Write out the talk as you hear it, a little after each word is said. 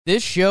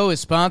This show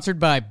is sponsored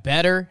by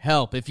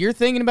BetterHelp. If you're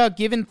thinking about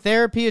giving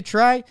therapy a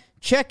try,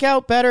 check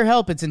out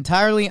BetterHelp. It's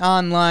entirely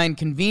online,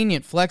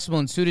 convenient, flexible,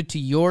 and suited to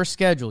your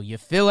schedule. You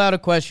fill out a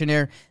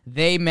questionnaire,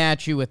 they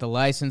match you with a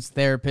licensed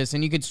therapist,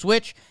 and you can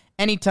switch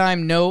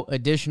anytime, no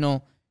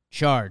additional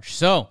charge.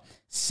 So,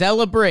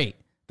 celebrate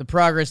the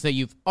progress that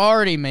you've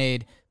already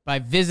made by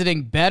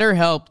visiting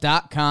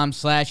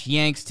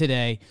BetterHelp.com/Yanks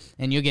today,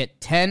 and you'll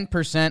get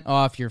 10%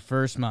 off your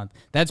first month.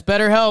 That's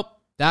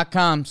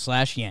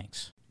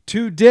BetterHelp.com/Yanks.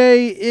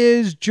 Today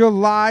is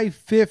July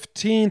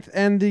 15th,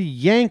 and the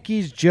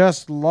Yankees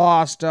just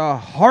lost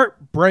a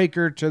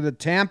heartbreaker to the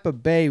Tampa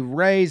Bay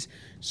Rays.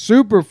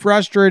 Super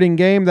frustrating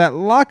game that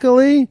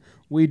luckily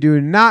we do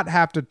not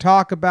have to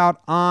talk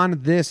about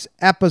on this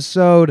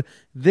episode.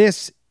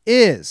 This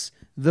is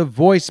the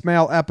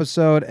voicemail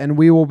episode, and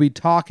we will be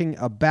talking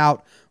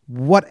about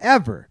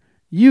whatever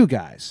you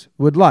guys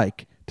would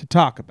like to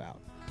talk about.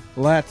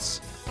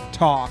 Let's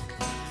talk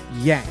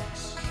Yanks.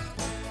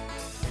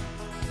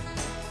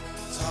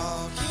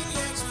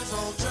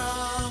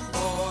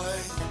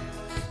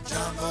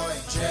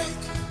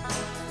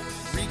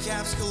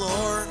 Recaps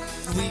galore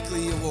and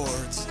weekly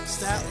awards,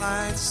 stat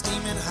lines,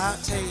 steaming hot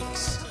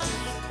takes.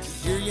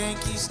 Get your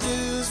Yankees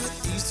news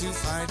with these two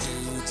fine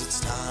dudes.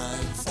 It's time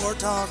for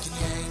Talking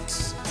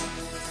Yanks.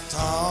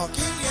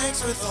 Talking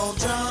Yanks with old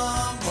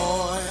John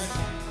Boy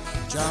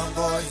and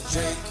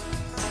Jake.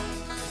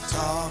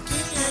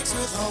 Talking Yanks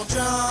with old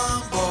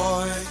John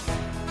Boy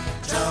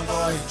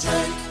and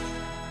Jake.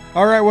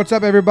 All right, what's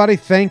up, everybody?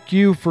 Thank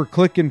you for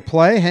click and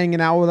play,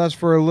 hanging out with us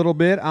for a little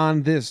bit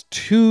on this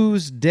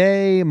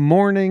Tuesday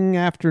morning,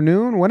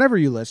 afternoon, whenever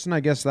you listen.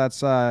 I guess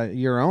that's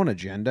your own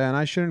agenda, and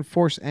I shouldn't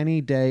force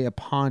any day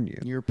upon you.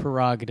 Your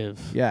prerogative.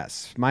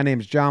 Yes, my name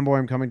is John Boy.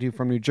 I'm coming to you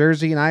from New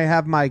Jersey, and I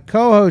have my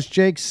co-host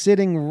Jake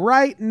sitting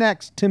right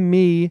next to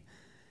me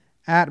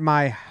at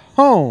my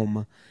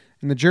home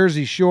in the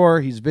Jersey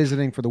Shore. He's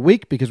visiting for the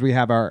week because we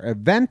have our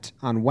event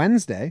on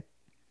Wednesday.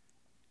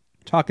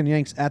 Talking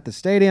Yanks at the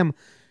stadium.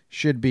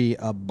 Should be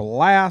a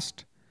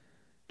blast.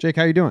 Jake,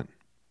 how you doing?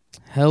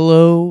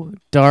 Hello,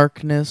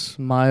 darkness,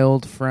 my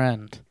old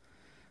friend.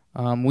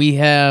 We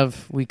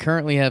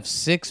currently have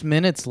 6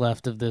 minutes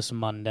left of this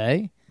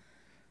Monday.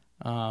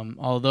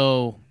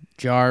 Although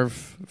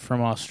Jarv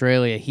from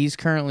Australia, he's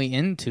currently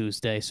in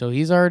Tuesday, so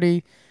he's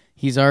already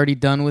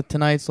done with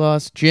tonight's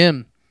loss.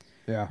 Jim,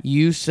 yeah,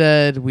 you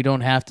said we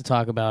don't have to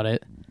talk about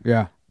it.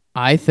 Yeah,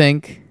 I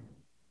think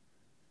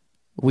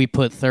we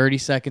put 30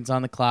 seconds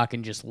on the clock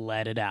and just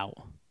let it out.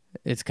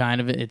 It's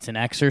an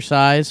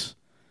exercise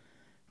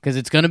because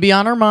it's going to be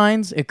on our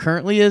minds. It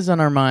currently is on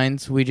our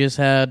minds. We just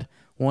had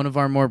one of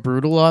our more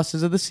brutal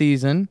losses of the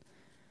season.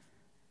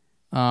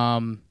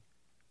 Because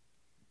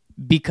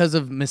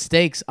of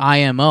mistakes,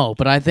 IMO.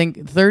 But I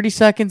think 30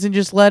 seconds and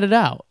just let it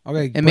out.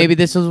 Okay. And maybe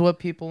this is what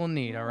people will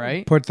need, all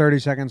right? Put 30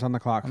 seconds on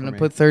the clock I'm going to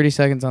put 30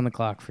 seconds on the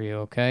clock for you,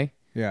 okay?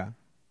 Yeah.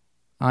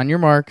 On your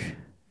mark,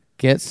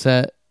 get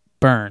set,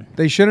 burn.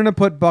 They shouldn't have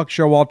put Buck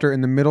Showalter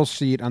in the middle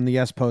seat on the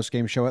Yes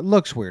postgame show. It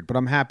looks weird, but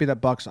I'm happy that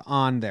Buck's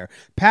on there.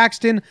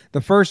 Paxton,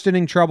 the first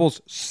inning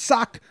troubles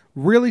suck,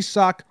 really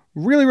suck,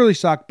 really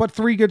suck, but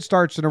 3 good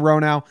starts in a row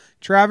now.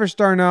 Travis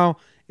d'Arnaud,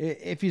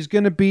 if he's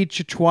going to beat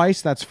you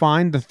twice, that's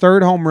fine. The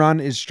 3rd home run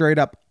is straight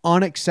up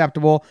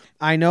unacceptable.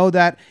 I know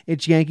that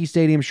it's Yankee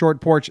Stadium short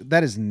porch.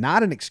 That is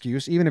not an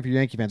excuse, even if you're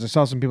Yankee fans. I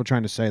saw some people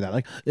trying to say that.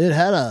 Like, it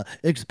had a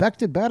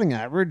expected batting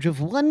average of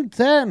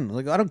 110.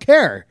 Like, I don't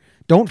care.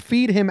 Don't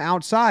feed him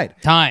outside.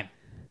 Time.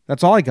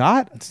 That's all I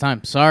got? It's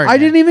time. Sorry, I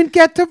didn't even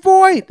get to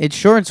Voit. It's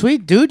short and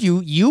sweet. Dude,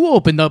 you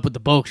opened up with the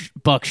Buck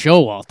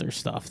Showalter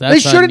stuff. They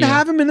shouldn't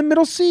have him in the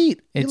middle seat.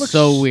 It's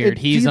so weird.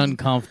 He's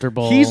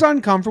uncomfortable. He's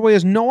uncomfortable. He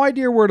has no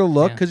idea where to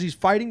look because he's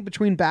fighting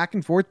between back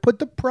and forth. Put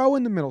the pro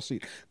in the middle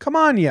seat. Come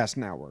on, Yes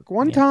Network.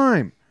 One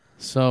time.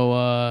 So,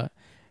 I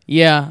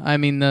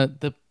mean,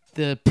 the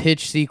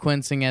pitch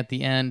sequencing at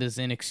the end is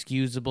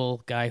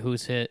inexcusable. Guy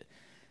who's hit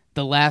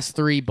the last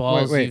 3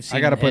 balls you've seen.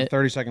 I got to put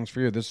 30 seconds for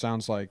you. This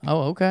sounds like...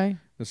 Oh, okay.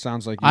 This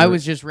sounds like... I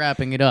was just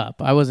wrapping it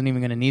up. I wasn't even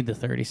going to need the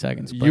 30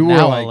 seconds, but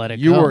I'll let it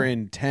go. You were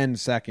in 10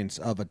 seconds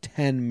of a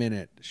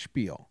 10-minute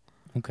spiel.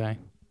 Okay.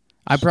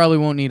 I probably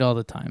won't need all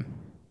the time.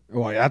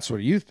 Well, that's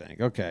what you think.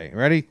 Okay.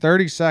 Ready?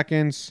 30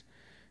 seconds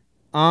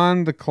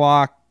on the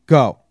clock.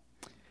 Go.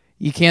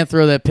 You can't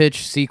throw that pitch.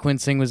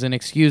 Sequencing was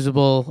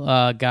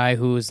inexcusable. Guy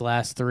whose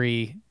last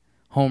 3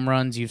 home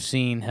runs you've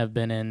seen have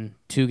been in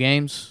 2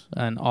 games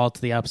and all to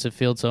the opposite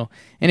field. So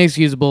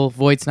inexcusable.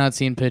 Voigt's not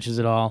seeing pitches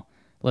at all.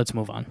 Let's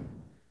move on.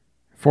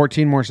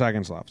 14 more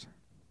seconds left.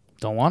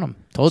 Don't want them.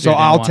 Told you. So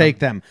I'll take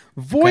them.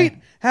 Voit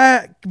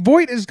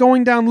is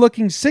going down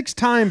looking 6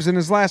 times in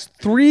his last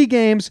 3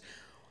 games,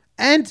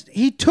 and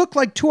he took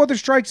like 2 other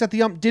strikes that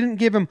the ump didn't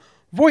give him.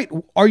 Voit,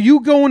 are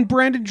you going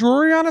Brandon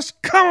Drury on us?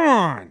 Come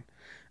on.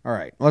 All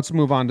right, let's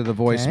move on to the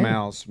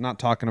voicemails. I'm not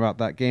talking about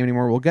that game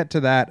anymore. We'll get to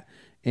that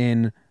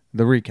in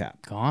the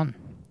recap. Gone.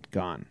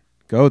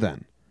 Go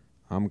then.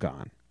 I'm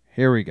gone.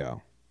 Here we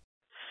go.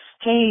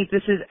 Hey,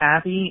 this is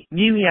Abby,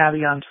 Mealy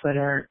Abby on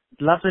Twitter,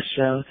 Love the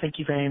show. Thank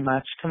you very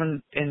much.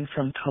 Coming in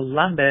from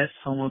Columbus,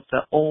 home of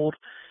the old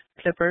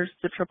Clippers,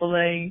 the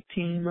AAA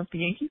team of the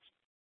Yankees.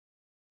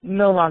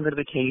 No longer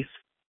the case.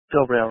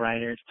 Go Rail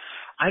Riders.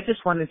 I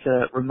just wanted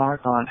to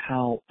remark on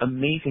how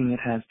amazing it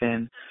has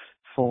been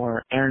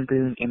for Aaron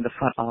Boone in the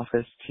front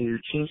office to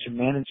change the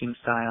managing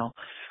style.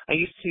 I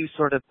used to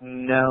sort of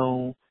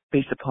know,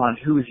 based upon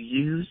who was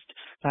used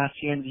last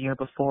year and the year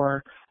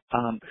before,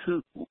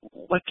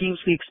 what games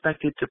we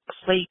expected to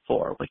play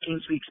for, what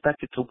games we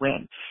expected to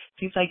win. It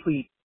seems like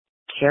we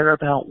care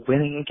about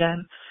winning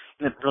again,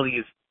 and it really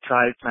is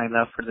drives my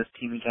love for this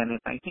team again, and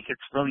I think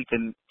it's really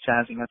been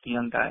jazzing up the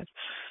young guys.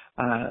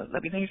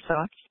 Let me know your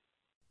thoughts.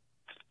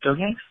 Go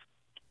Yanks.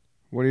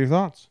 What are your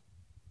thoughts?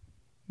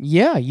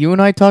 Yeah, you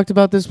and I talked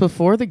about this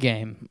before the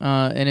game,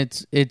 and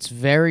it's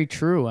very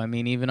true. I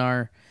mean, even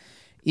our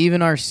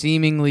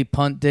seemingly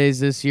punt days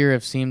this year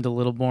have seemed a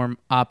little more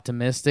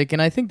optimistic,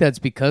 and I think that's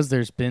because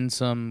there's been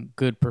some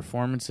good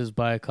performances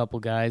by a couple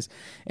guys,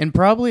 and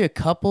probably a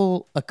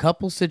couple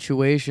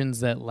situations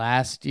that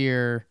last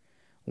year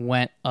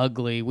went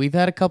ugly. We've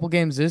had a couple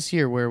games this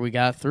year where we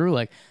got through.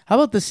 Like, how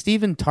about the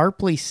Stephen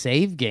Tarpley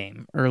save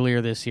game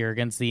earlier this year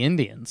against the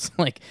Indians?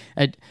 Like,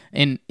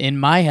 in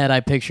my head, I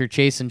picture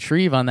Chase and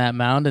Shreve on that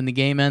mound, and the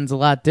game ends a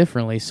lot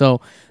differently. So,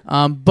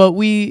 but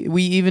we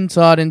even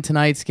saw it in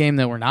tonight's game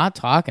that we're not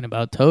talking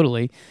about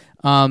totally.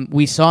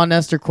 We saw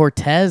Nestor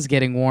Cortez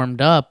getting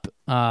warmed up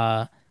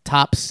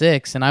top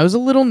six, and I was a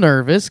little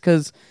nervous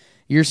because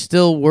you're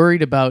still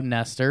worried about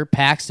Nestor.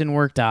 Paxton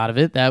worked out of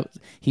it. That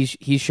he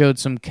showed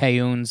some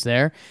Cayunes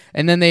there.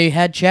 And then they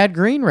had Chad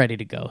Green ready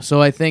to go.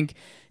 So I think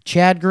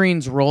Chad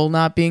Green's role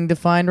not being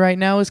defined right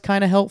now is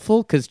kind of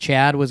helpful because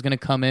Chad was going to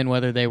come in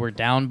whether they were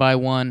down by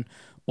 1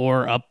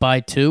 or up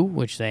by 2,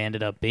 which they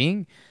ended up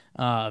being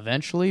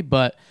eventually.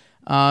 But,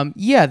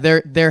 yeah,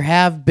 there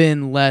have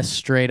been less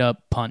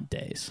straight-up punt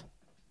days.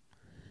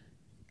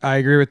 I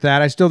agree with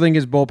that. I still think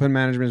his bullpen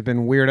management has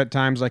been weird at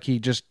times. Like, he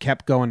just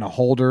kept going to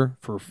Holder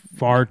for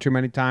far too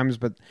many times.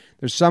 But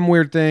there's some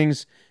weird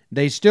things.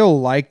 They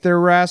still like their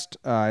rest.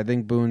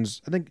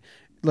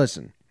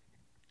 Listen,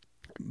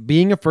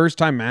 being a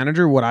first-time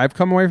manager, what I've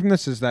come away from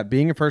this is that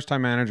being a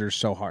first-time manager is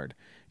so hard.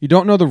 You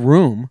don't know the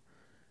room.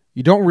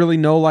 You don't really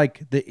know,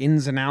 like, the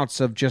ins and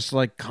outs of just,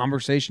 like,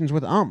 conversations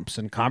with umps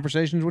and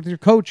conversations with your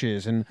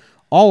coaches and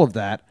all of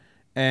that.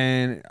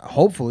 And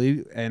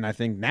hopefully, and I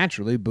think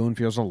naturally, Boone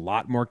feels a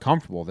lot more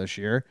comfortable this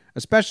year,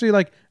 especially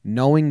like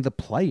knowing the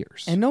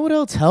players. And know what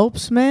else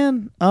helps,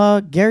 man?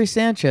 Gary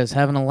Sanchez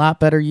having a lot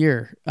better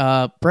year.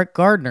 Brett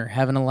Gardner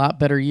having a lot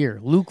better year.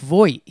 Luke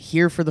Voigt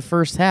here for the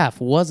first half,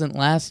 wasn't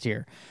last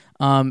year.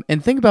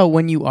 And think about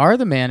when you are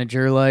the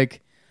manager,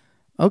 like,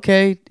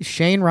 okay,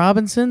 Shane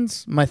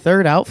Robinson's my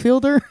third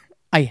outfielder.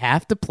 I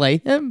have to play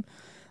him.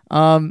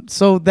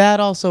 So that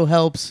also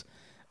helps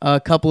a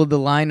couple of the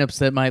lineups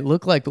that might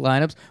look like the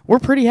lineups. We're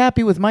pretty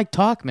happy with Mike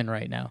Tauchman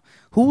right now.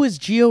 Who was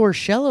Gio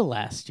Urshela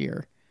last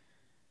year?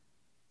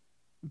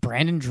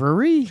 Brandon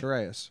Drury?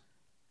 Torreyes?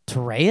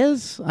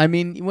 I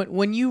mean,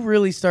 when you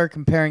really start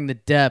comparing the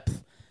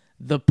depth,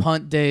 the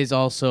punt days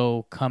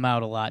also come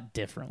out a lot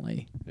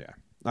differently. Yeah.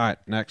 All right,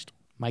 next.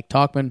 Mike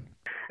Tauchman.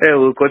 Hey,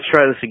 Luke, let's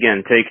try this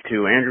again. Take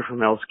 2. Andrew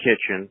from Hell's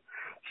Kitchen.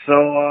 So,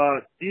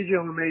 DJ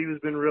LeMahieu has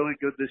been really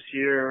good this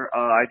year.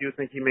 I do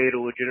think he made a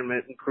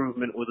legitimate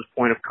improvement with his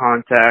point of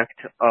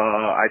contact.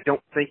 I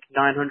don't think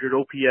 900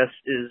 OPS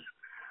is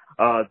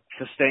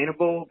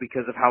sustainable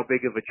because of how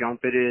big of a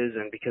jump it is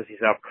and because he's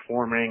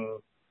outperforming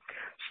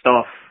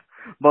stuff.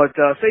 But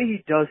say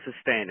he does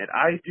sustain it.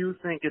 I do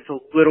think it's a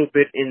little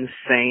bit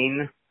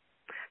insane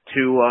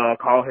to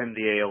call him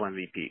the AL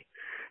MVP.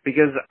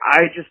 Because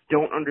I just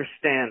don't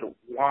understand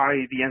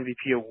why the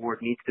MVP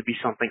award needs to be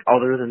something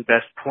other than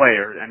best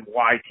player and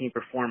why team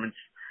performance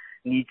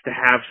needs to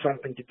have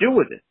something to do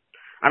with it.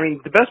 I mean,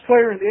 the best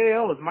player in the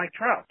AL is Mike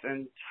Trout,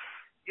 and,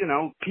 you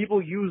know,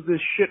 people use this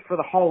shit for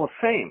the Hall of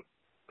Fame.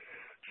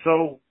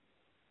 So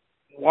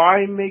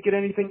why make it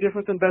anything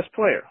different than best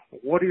player?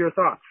 What are your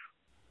thoughts?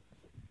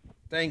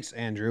 Thanks,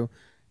 Andrew.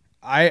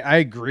 I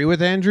agree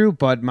with Andrew,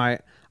 but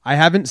I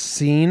haven't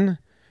seen...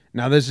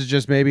 Now, this is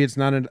just maybe it's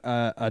not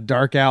a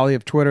dark alley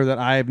of Twitter that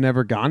I have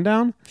never gone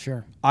down.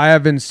 Sure. I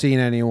haven't seen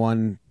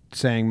anyone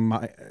saying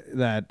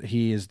that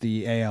he is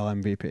the AL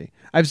MVP.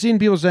 I've seen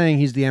people saying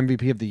he's the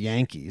MVP of the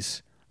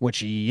Yankees,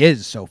 which he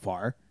is so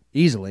far,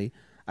 easily.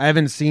 I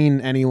haven't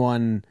seen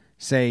anyone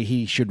say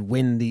he should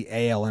win the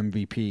AL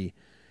MVP.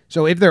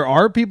 So if there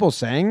are people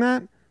saying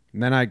that,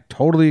 then I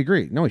totally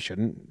agree. No, he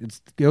shouldn't.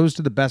 It goes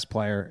to the best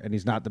player, and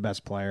he's not the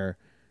best player,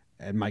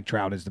 and Mike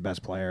Trout is the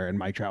best player, and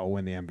Mike Trout will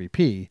win the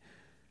MVP.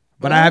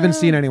 But I haven't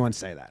seen anyone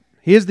say that.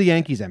 He is the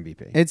Yankees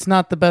MVP. It's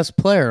not the best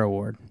player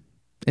award.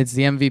 It's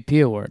the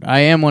MVP award. I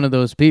am one of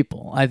those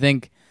people. I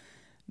think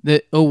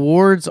that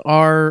awards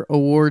are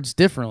awards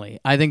differently.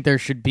 I think there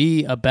should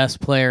be a best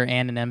player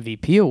and an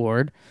MVP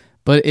award,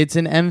 but it's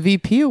an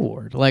MVP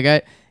award.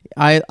 Like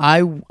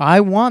I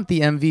want the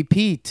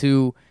MVP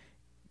to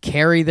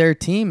carry their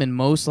team and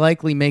most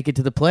likely make it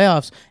to the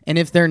playoffs. And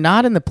if they're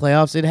not in the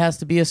playoffs, it has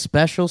to be a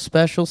special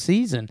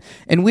season.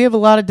 And we have a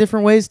lot of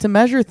different ways to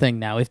measure things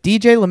now. If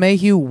DJ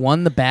LeMahieu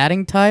won the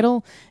batting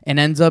title and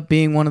ends up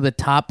being one of the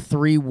top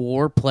 3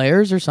 WAR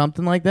players or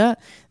something like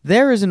that,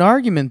 there is an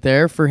argument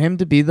there for him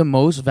to be the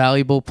most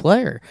valuable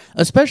player.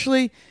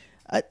 Especially,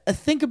 I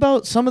think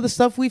about some of the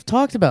stuff we've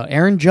talked about.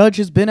 Aaron Judge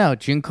has been out.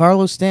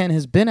 Giancarlo Stanton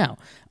has been out.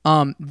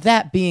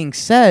 That being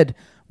said,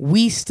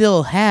 we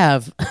still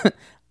have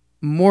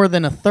more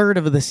than a third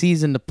of the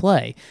season to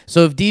play.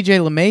 So if DJ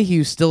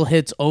LeMahieu still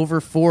hits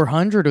over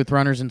 400 with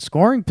runners in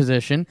scoring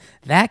position,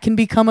 that can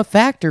become a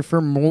factor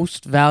for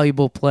most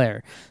valuable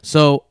player.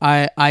 So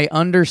I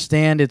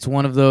understand it's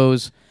one of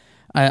those.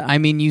 I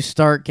mean, you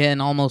start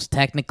getting almost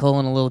technical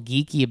and a little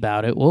geeky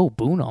about it. Whoa,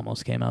 Boone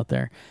almost came out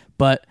there.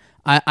 But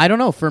I don't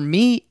know. For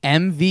me,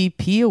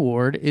 MVP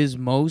award is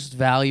most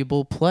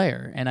valuable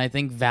player, and I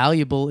think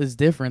valuable is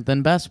different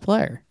than best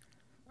player.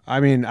 I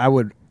mean,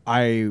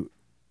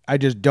 I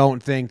just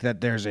don't think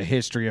that there's a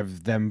history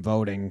of them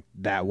voting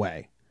that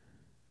way.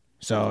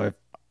 So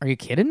Are you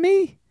kidding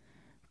me?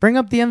 Bring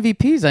up the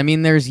MVPs. I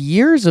mean, there's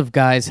years of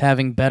guys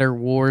having better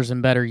wars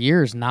and better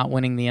years not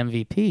winning the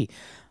MVP.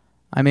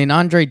 I mean,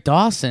 Andre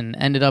Dawson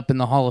ended up in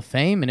the Hall of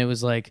Fame, and it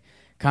was like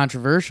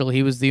controversial.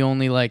 He was the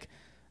only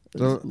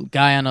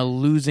guy on a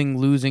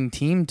losing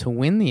team to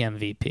win the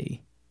MVP.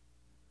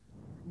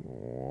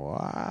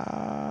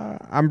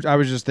 I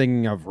was just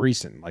thinking of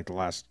recent, like the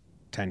last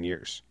 10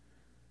 years.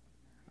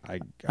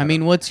 I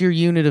mean, what's your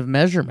unit of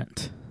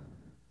measurement?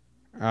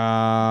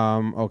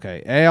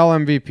 Okay. AL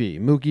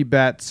MVP, Mookie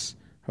Betts,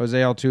 Jose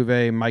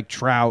Altuve, Mike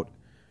Trout,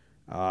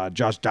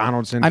 Josh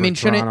Donaldson. I mean,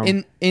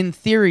 in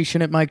theory,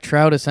 shouldn't Mike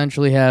Trout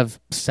essentially have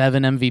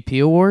 7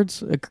 MVP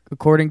awards,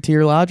 according to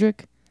your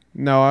logic?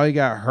 No, he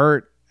got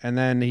hurt, and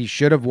then he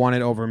should have won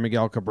it over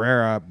Miguel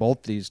Cabrera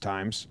both these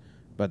times,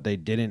 but they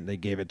didn't. They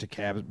gave it to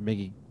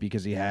Miggy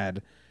because he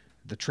had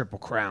the Triple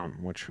Crown,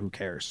 which who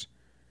cares?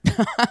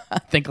 I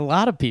think a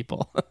lot of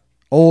people.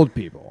 Old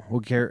people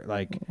who care,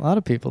 like a lot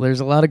of people. There's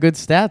a lot of good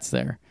stats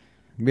there.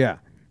 Yeah,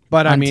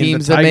 but on I mean,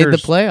 teams the Tigers, that made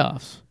the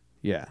playoffs.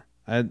 Yeah,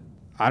 I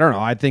don't know.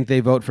 I think they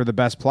vote for the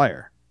best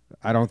player.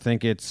 I don't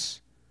think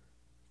it's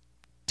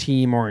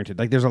team oriented.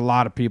 Like there's a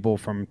lot of people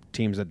from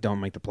teams that don't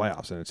make the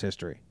playoffs in its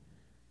history.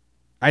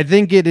 I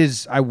think it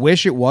is. I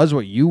wish it was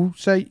what you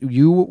say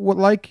you would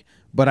like,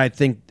 but I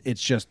think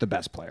it's just the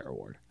best player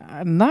award.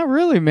 Not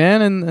really,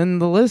 man. And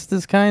the list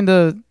is kind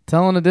of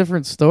telling a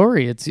different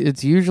story.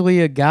 It's usually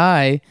a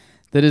guy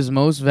that is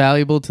most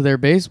valuable to their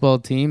baseball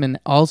team and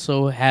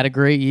also had a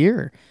great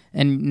year.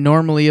 And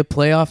normally a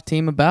playoff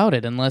team about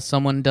it, unless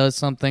someone does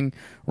something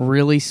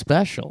really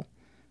special.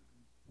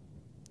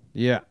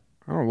 Yeah.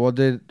 Oh,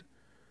 well,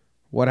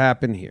 what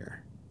happened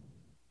here?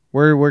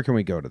 Where can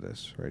we go to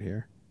this? Right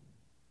here.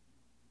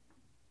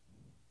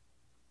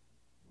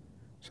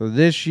 So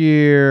this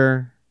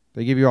year,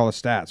 they give you all the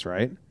stats,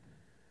 right?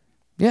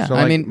 Yeah, so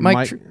I mean,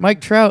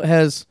 Mike Trout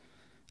has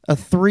a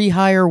 3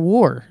 higher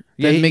WAR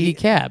than Miggy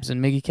Cabs,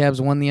 and Miggy Cabs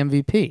won the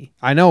MVP.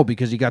 I know,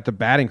 because he got the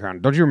batting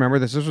crown. Don't you remember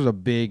this? This was a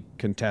big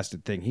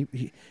contested thing.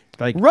 He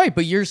right,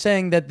 but you're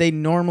saying that they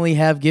normally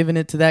have given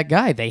it to that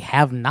guy. They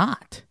have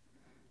not.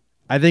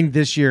 I think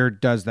this year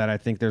does that. I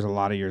think there's a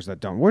lot of years that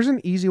don't. Where's an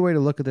easy way to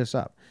look at this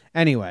up?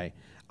 Anyway,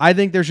 I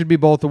think there should be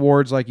both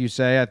awards, like you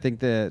say. I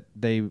think that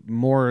they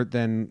more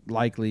than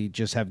likely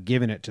just have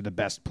given it to the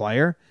best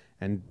player,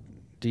 and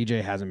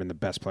DJ hasn't been the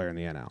best player in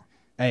the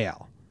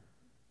AL.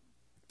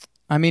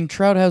 I mean,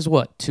 Trout has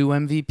what, 2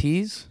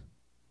 MVPs?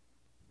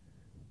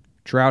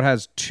 Trout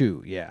has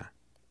 2, yeah.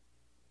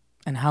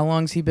 And how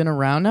long's he been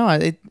around now?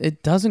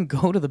 It doesn't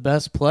go to the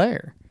best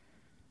player.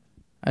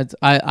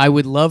 I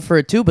would love for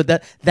it too,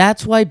 but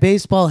that's why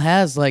baseball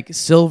has like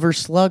Silver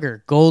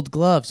Slugger, Gold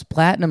Gloves,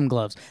 Platinum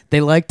Gloves.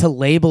 They like to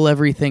label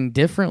everything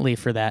differently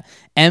for that.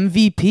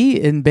 MVP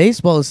in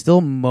baseball is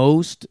still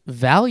most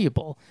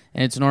valuable,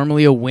 and it's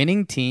normally a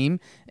winning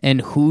team,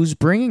 and who's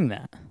bringing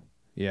that?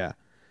 Yeah.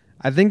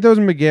 I think those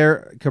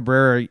Miguel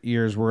Cabrera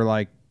years were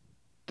like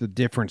the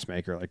difference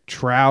maker. Like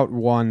Trout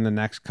won the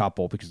next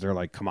couple because they're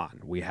like, come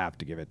on, we have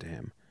to give it to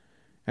him.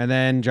 And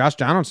then Josh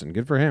Donaldson,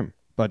 good for him.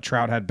 But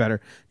Trout had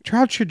better.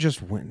 Trout should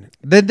just win.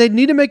 They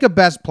need to make a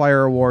best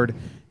player award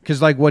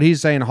because, like what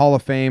he's saying, Hall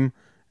of Fame,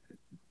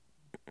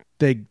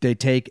 they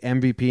take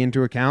MVP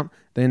into account.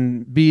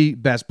 Then be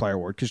best player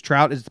award because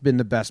Trout has been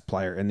the best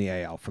player in the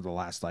AL for the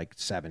last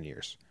 7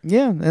 years.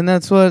 Yeah, and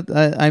that's what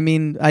I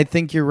mean. I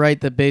think you're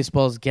right that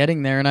baseball's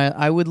getting there, and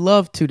I would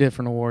love 2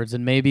 different awards,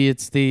 and maybe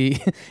it's the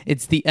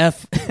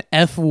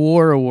F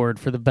WAR award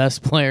for the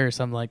best player or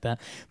something like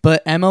that.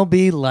 But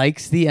MLB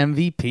likes the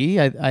MVP.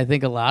 I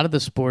think a lot of the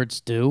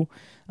sports do.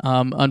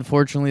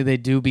 Unfortunately, they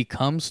do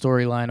become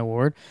storyline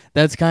award.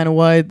 That's kind of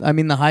why the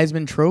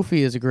Heisman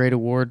Trophy is a great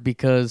award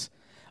because.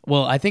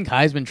 Well, I think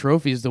Heisman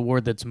Trophy is the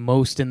award that's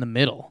most in the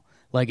middle.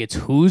 Like, it's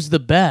who's the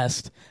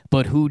best,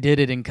 but who did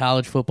it in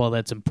college football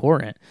that's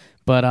important.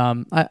 But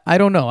I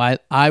don't know.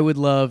 I would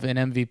love an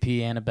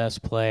MVP and a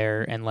best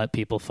player and let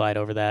people fight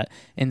over that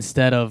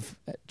instead of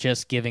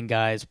just giving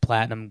guys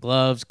platinum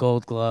gloves,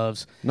 gold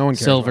gloves, No one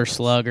cares silver about those.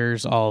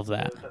 sluggers, all of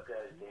that.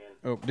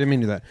 Oh, didn't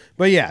mean to do that.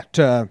 But yeah,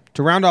 to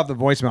round off the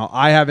voicemail,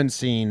 I haven't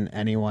seen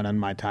anyone on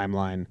my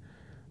timeline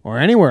or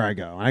anywhere I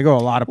go. I go a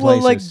lot of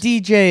places. Well, like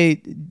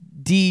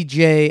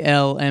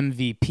DJL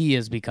MVP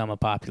has become a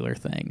popular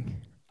thing.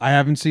 I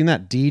haven't seen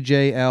that.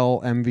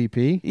 DJL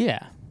MVP?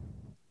 Yeah.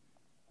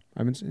 I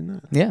haven't seen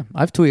that. Yeah,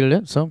 I've tweeted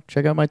it, so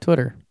check out my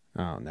Twitter.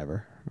 Oh,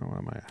 never. Oh, what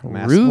am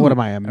I? Rude. What am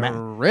I?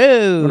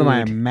 Rude. What am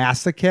I? A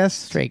masochist?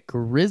 Straight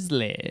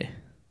grizzly.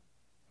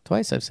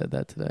 Twice I've said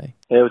that today.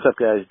 Hey, what's up,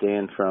 guys?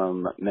 Dan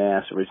from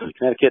Mass, originally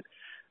Connecticut.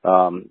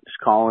 Just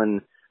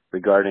calling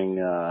regarding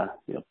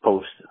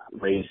post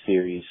Rays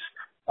series.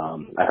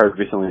 I heard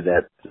recently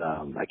that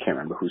I can't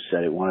remember who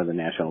said it. One of the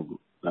national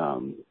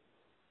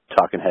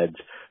talking heads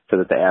said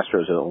that the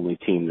Astros are the only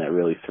team that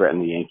really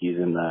threatened the Yankees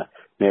in the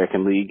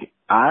American League.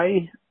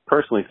 I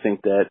personally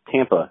think that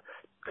Tampa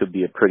could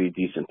be a pretty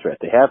decent threat.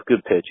 They have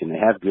good pitching. They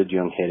have good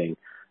young hitting.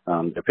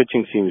 Their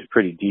pitching seems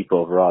pretty deep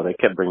overall. They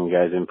kept bringing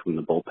guys in from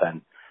the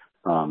bullpen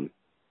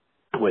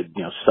with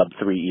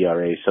sub-3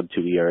 ERAs,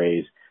 sub-2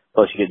 ERAs.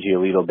 Plus you get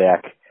Giolito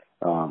back,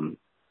 or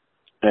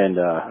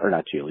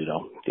not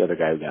Giolito, the other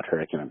guy who got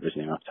hurt. I can't remember his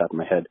name off the top of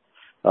my head.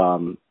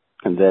 And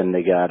then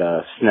they got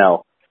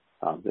Snell.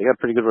 They got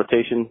pretty good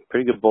rotation,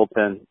 pretty good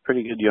bullpen,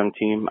 pretty good young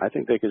team. I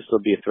think they could still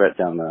be a threat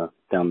down the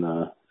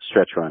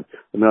stretch run.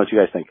 Let me know what you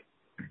guys think.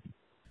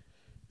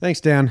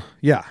 Thanks, Dan.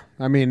 Yeah,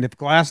 I mean, if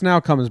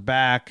Glasnow comes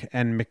back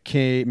and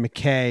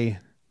McKay,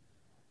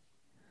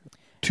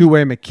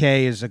 two-way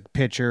McKay is a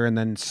pitcher, and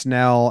then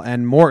Snell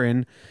and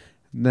Morton,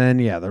 then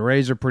yeah, the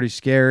Rays are pretty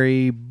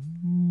scary.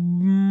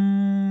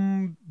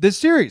 This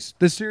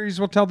series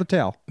will tell the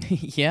tale.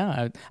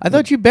 Yeah, I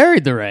thought you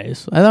buried the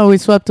Rays. I thought we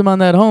swept them on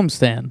that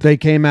homestand. They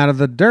came out of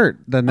the dirt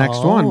the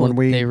next one when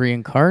they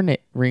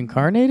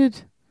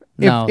reincarnated.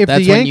 No, if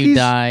that's the when you Yankees,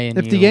 die. And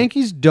if the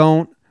Yankees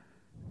don't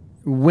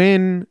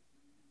win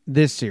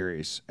this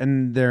series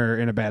and they're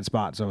in a bad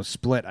spot, so a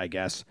split, I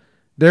guess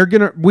they're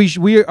gonna.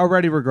 We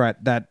already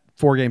regret that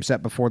 4-game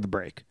set before the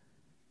break.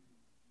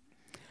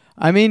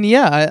 I mean,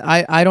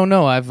 yeah, I don't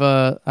know.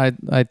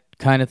 I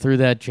kind of threw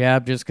that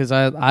jab just because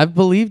I've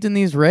believed in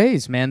these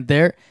Rays, man.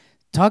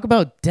 Talk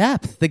about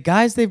depth. The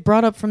guys they've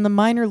brought up from the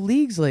minor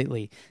leagues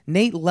lately.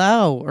 Nate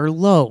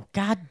Lowe.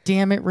 God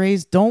damn it,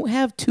 Rays. Don't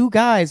have two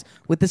guys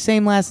with the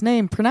same last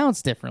name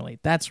pronounced differently.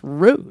 That's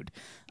rude.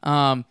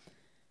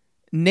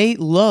 Nate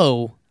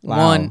Lowe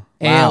won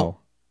Lau.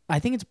 I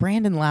think it's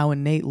Brandon Lowe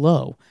and Nate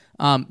Lowe.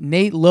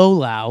 Nate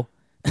Lowe.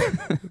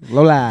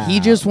 Lola. He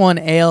just won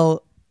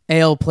AL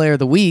Player of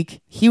the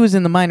Week. He was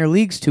in the minor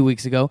leagues 2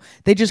 weeks ago.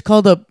 They just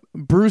called up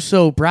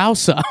Bruso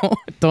Brauso.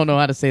 Don't know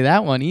how to say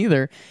that one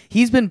either.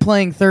 He's been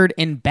playing third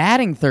and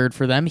batting third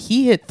for them.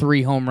 He hit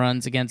 3 home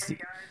runs against...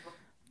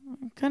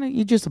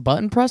 You just a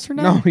button presser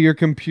now? No, your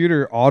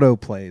computer auto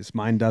plays.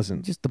 Mine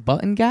doesn't. Just a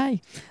button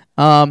guy?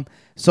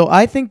 So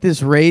I think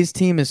this Rays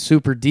team is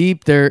super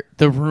deep. The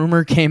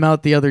rumor came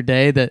out the other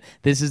day that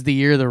this is the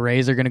year the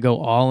Rays are going to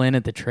go all in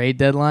at the trade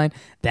deadline.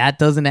 That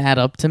doesn't add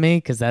up to me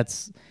because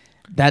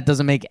that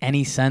doesn't make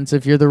any sense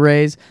if you're the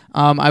Rays.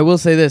 I will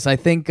say this. I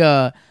think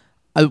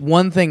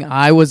one thing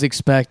I was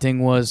expecting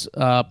was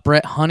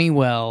Brett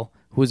Honeywell,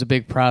 who was a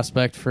big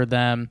prospect for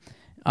them.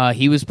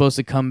 He was supposed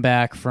to come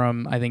back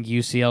from, I think,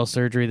 UCL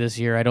surgery this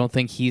year. I don't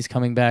think he's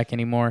coming back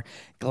anymore.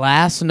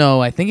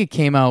 Glasnow, I think it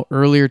came out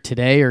earlier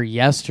today or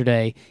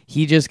yesterday.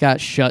 He just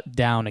got shut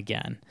down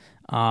again.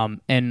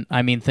 And,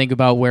 I mean, think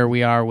about where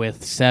we are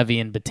with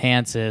Sevy and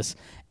Betances,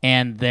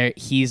 and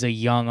he's a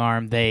young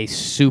arm they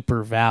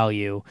super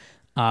value.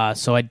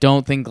 So I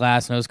don't think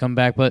Glasnow's come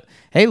back. But,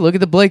 hey, look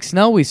at the Blake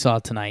Snell we saw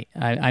tonight.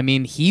 I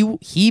mean,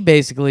 he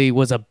basically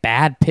was a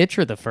bad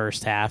pitcher the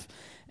first half.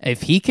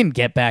 If he can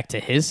get back to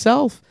his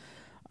self,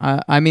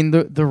 I mean,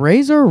 the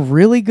Rays are a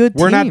really good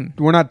team.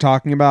 We're not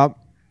talking about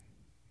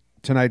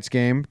tonight's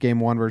game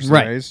 1 versus the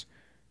Rays.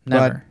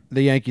 Never. But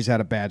the Yankees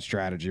had a bad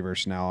strategy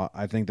versus Snell.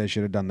 I think they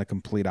should have done the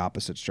complete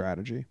opposite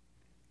strategy.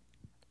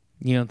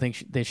 You don't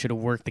think they should have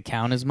worked the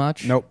count as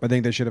much? Nope. I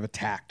think they should have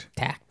attacked.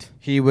 Tact.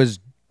 He was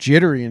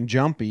jittery and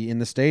jumpy in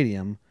the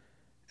stadium,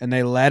 and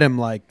they let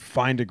him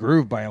find a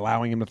groove by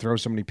allowing him to throw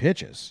so many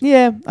pitches.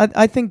 Yeah,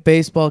 I think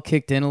baseball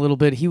kicked in a little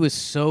bit. He was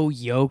so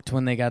yoked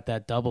when they got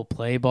that double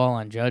play ball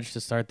on Judge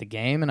to start the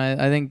game, and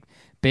I think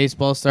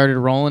baseball started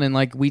rolling, and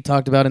like we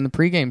talked about in the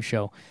pregame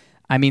show,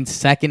 I mean,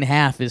 second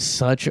half is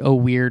such a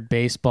weird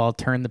baseball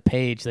turn the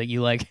page that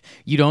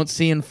you don't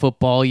see in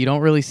football, you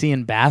don't really see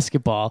in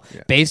basketball.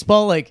 Yeah.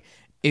 Baseball,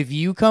 if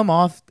you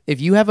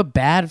have a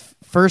bad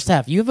first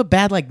half, you have a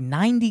bad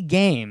 90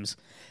 games,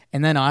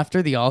 and then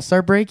after the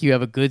All-Star break, you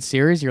have a good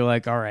series, you're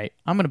like, all right,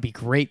 I'm going to be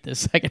great this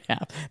second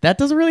half. That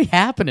doesn't really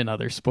happen in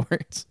other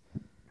sports.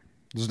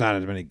 There's not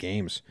as many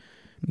games.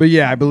 But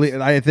yeah,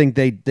 I think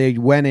they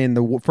went in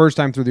the first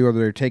time through the order,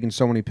 they were taking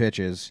so many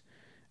pitches,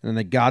 and then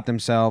they got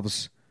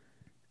themselves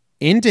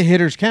into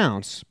hitters'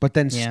 counts, but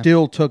then Yeah.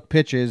 still took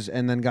pitches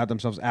and then got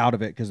themselves out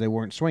of it because they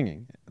weren't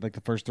swinging. Like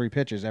the first 3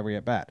 pitches every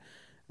at bat.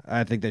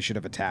 I think they should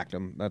have attacked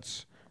him.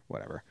 That's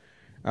whatever.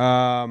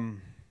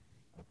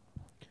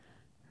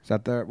 Is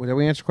that did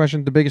we answer the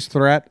question? The biggest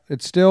threat?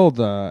 It's still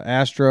the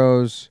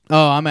Astros.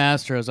 Oh, I'm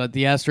Astros.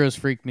 The Astros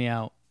freaked me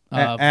out.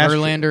 Astro-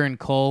 Verlander and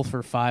Cole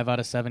for 5 out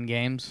of 7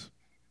 games.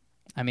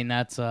 I mean,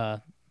 that's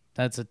a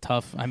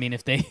tough. I mean,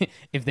 if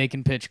they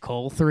can pitch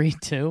Cole 3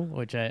 too,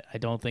 which I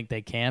don't think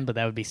they can, but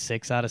that would be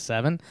 6 out of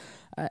 7.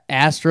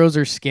 Astros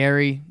are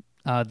scary.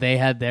 They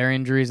had their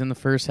injuries in the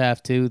first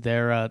half too.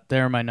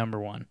 They're my number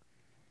 1.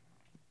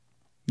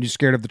 You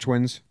scared of the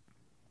Twins?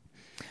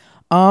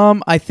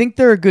 I think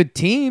they're a good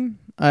team.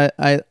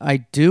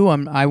 I do.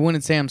 I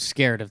wouldn't say I'm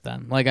scared of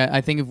them. Like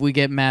I think if we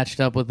get matched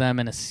up with them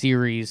in a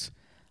series,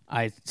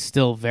 I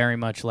still very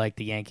much like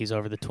the Yankees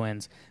over the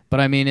Twins. But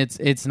I mean,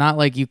 it's not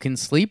like you can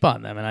sleep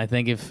on them. And I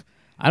think if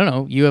I don't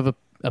know, you have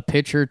a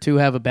pitcher or two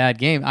have a bad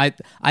game. I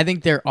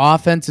think their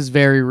offense is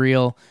very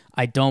real.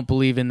 I don't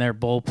believe in their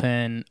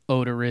bullpen,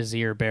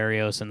 Odorizzi or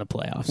Barrios in the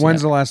playoffs.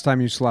 When's the last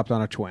time you slept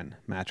on a Twin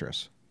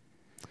mattress?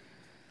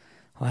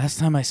 Last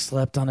time I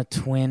slept on a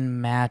Twin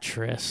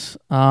mattress.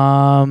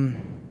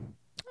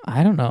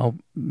 I don't know.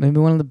 Maybe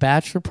one of the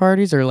bachelor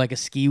parties or like a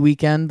ski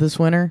weekend this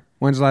winter.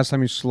 When's the last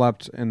time you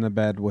slept in the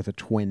bed with a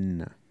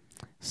twin?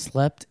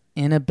 Slept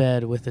in a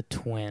bed with a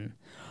twin.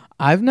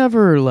 I've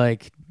never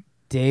like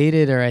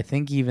dated or I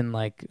think even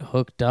like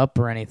hooked up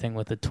or anything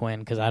with a twin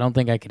because I don't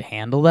think I could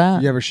handle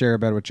that. You ever share a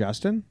bed with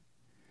Justin?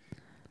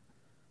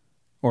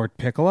 Or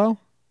Piccolo?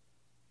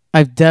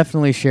 I've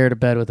definitely shared a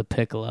bed with a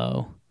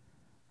Piccolo.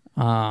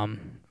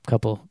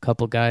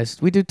 Couple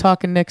guys. We do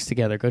Talking Knicks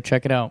together. Go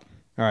check it out.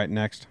 All right,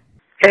 next.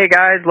 Hey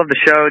guys, love the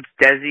show. It's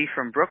Desi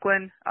from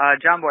Brooklyn.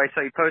 John Boy, I saw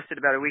you posted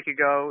about a week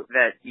ago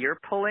that ear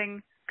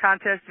pulling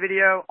contest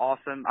video.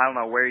 Awesome. I don't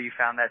know where you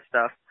found that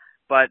stuff,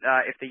 but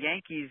if the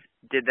Yankees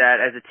did that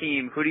as a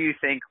team, who do you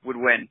think would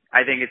win?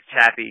 I think it's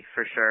Chappie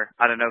for sure.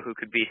 I don't know who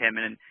could beat him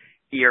in an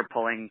ear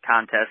pulling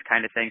contest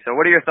kind of thing. So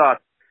what are your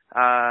thoughts?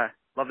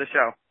 Love the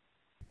show.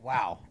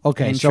 Wow.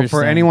 Okay, so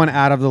for anyone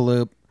out of the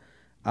loop,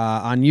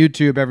 on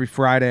YouTube every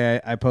Friday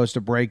I post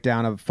a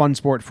breakdown of Fun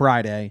Sport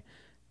Friday.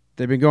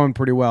 They've been going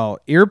pretty well.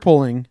 Ear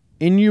pulling,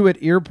 Inuit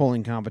ear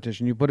pulling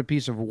competition. You put a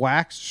piece of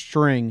wax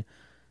string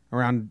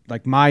around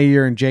like my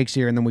ear and Jake's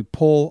ear, and then we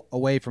pull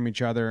away from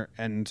each other,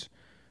 and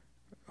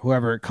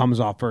whoever it comes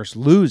off first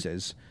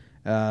loses.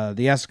 The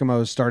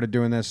Eskimos started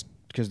doing this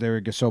because they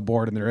were so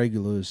bored in their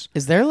igloos.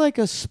 Is there like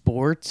a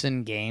sports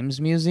and games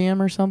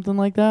museum or something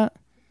like that?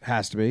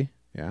 Has to be,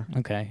 yeah.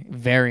 Okay,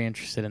 very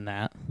interested in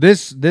that.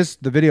 The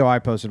video I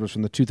posted was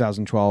from the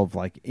 2012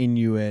 like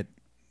Inuit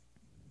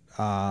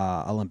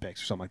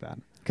Olympics or something like that.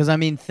 Because, I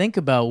mean, think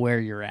about where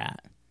you're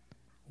at.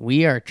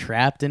 We are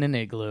trapped in an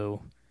igloo,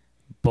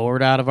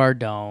 bored out of our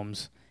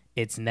domes.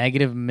 It's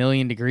negative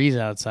 1,000,000 degrees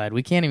outside.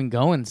 We can't even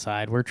go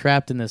inside. We're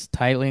trapped in this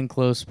tightly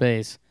enclosed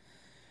space.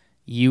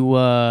 You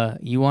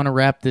want to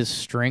wrap this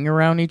string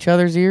around each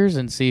other's ears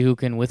and see who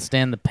can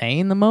withstand the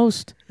pain the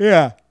most?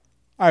 Yeah.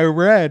 I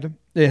read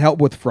it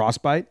helped with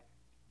frostbite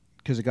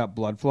because it got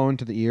blood flowing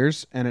to the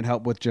ears, and it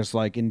helped with just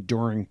like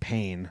enduring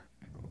pain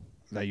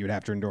that you would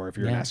have to endure if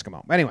you're an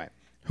Eskimo. Anyway,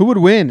 who would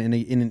win in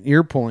an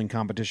ear pulling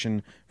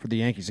competition for the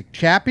Yankees? Like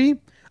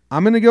Chappie,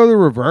 I'm going to go the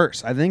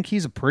reverse. I think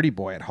he's a pretty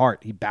boy at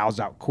heart. He bows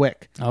out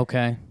quick.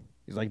 Okay.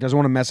 He's like doesn't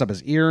want to mess up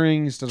his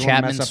earrings. Doesn't want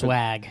to Chapman mess up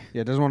swag.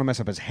 doesn't want to mess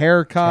up his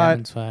haircut.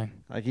 Chapman swag.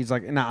 Like he's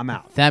like, nah, I'm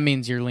out. That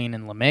means you're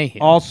leaning LeMahieu.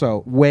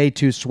 Also, way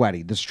too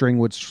sweaty. The string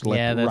would slip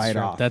that's right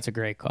true. off. That's a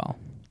great call.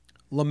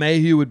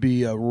 LeMahieu would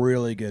be a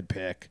really good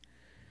pick.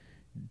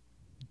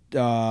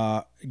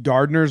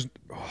 Gardner's,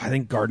 I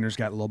think Gardner's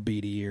got little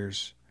beady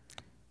ears.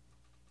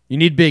 You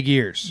need big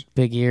ears.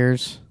 Big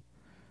ears.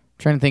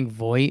 Trying to think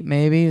Voit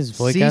maybe. Has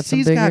Voit got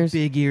some big ears?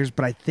 big ears,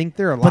 but I think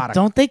they're But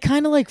don't they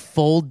kind of like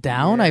fold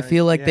down? Yeah, I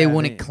feel like they yeah,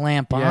 wouldn't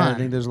clamp on. I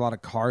think there's a lot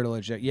of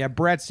cartilage. Yeah,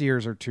 Brett's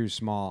ears are too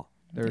small.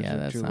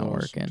 That's not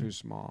working. Too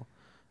small.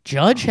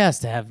 Judge has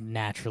to have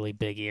naturally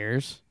big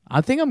ears.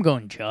 I think I'm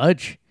going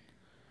Judge.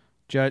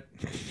 Judge.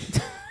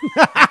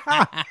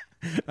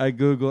 I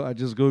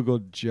just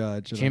Googled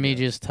Judge. Jimmy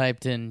just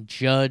typed in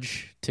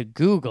Judge to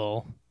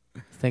Google,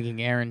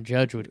 thinking Aaron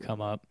Judge would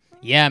come up.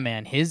 Yeah,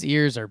 man, his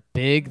ears are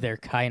big. They're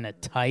kind of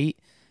tight.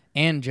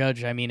 And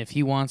Judge, I mean, if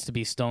he wants to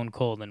be stone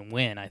cold and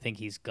win, I think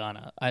he's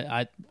gonna.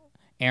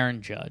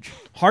 Aaron Judge.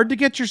 Hard to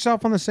get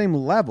yourself on the same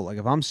level. Like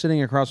if I'm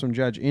sitting across from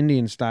Judge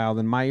Indian style,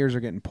 then my ears are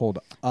getting pulled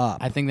up.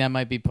 I think that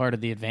might be part of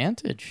the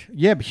advantage.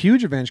 Yeah, but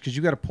huge advantage because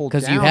you got to pull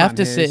down. Because you have on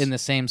to his. sit in the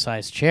same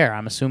size chair.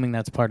 I'm assuming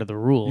that's part of the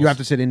rules. You have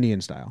to sit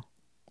Indian style.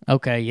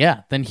 Okay,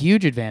 yeah. Then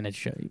huge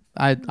advantage.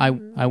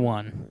 I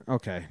won.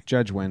 Okay,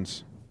 Judge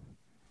wins.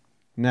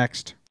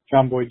 Next.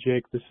 John Boy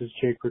Jake, this is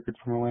Jake Rickard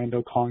from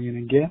Orlando calling in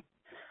again.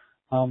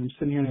 I'm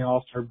sitting here in the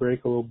All-Star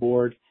break a little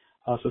bored,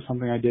 so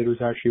something I did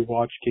was actually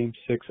watch Game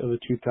 6 of the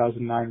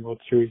 2009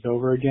 World Series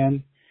over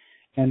again.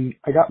 And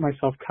I got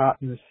myself caught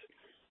in this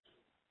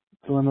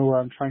dilemma where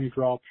I'm trying to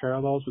draw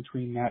parallels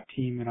between that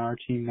team and our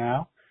team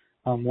now.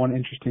 One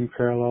interesting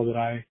parallel that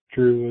I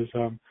drew was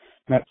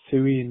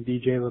Matsui and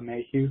DJ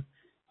LeMahieu.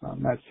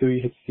 Matsui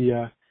hits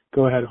the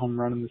go-ahead home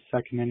run in the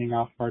second inning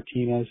off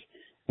Martinez,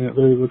 and it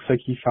really looks like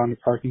he found a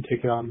parking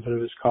ticket on the hood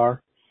of his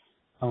car.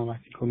 I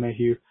think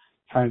LeMahieu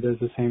kind of does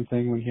the same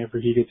thing whenever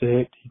he gets a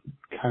hit. He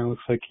kind of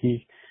looks like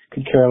he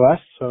could care less.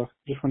 So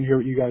just want to hear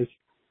what you guys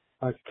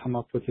come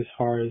up with as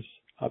far as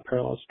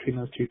parallels between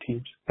those two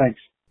teams. Thanks.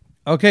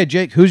 Okay,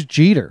 Jake, who's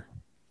Jeter?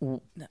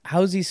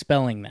 How's he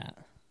spelling that?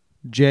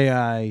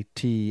 Jitier.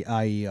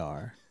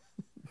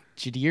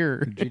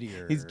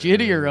 Jeter. He's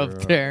Jeter up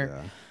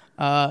there.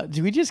 Yeah.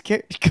 Do we just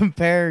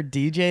compare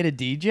DJ to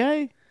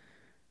DJ?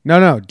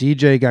 No.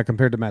 DJ got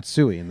compared to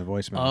Matsui in the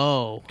voicemail.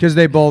 Oh. Because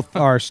they both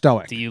are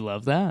stoic. Do you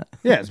love that?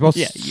 Yeah, it's both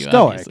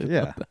stoic.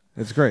 Yeah,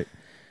 it's great.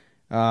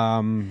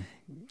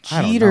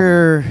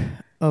 Jeter,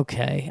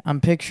 okay.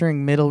 I'm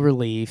picturing middle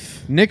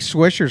relief. Nick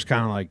Swisher's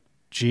kind of like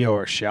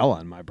Gio Urshela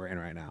in my brain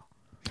right now.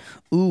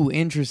 Ooh,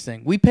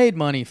 interesting. We paid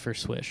money for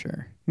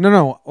Swisher.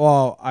 No.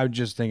 Well, I'm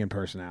just thinking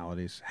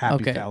personalities.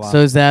 Happy fella. So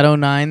is that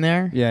 09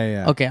 there?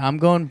 Yeah. Okay, I'm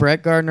going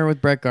Brett Gardner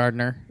with Brett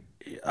Gardner.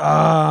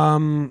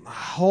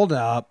 Hold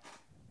up.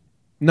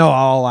 No,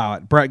 I'll allow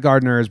it. Brett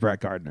Gardner is Brett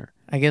Gardner.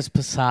 I guess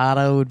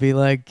Posada would be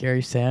like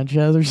Gary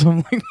Sanchez or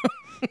something.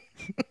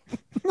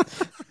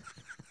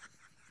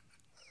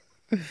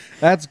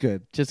 That's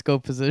good. Just go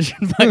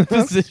position by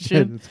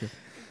position. That's good.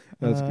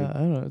 That's good. I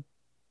don't know.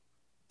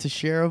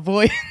 Teixeira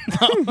boy.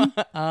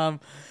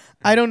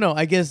 I don't know.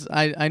 I guess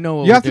I know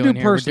what you we're have to doing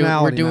do here.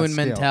 personality. We're doing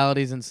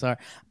mentalities and stuff.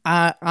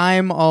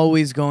 I'm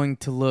always going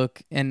to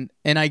look, and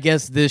I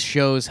guess this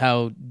shows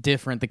how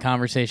different the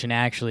conversation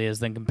actually is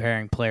than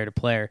comparing player to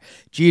player.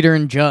 Jeter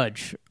and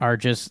Judge are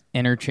just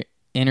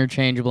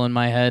interchangeable in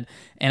my head.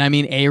 And I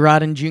mean,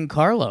 A-Rod and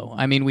Giancarlo.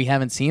 I mean, we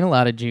haven't seen a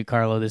lot of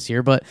Giancarlo this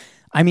year, but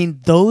I mean,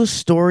 those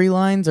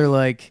storylines are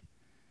like,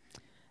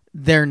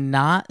 they're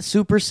not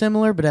super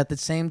similar, but at the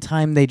same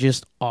time, they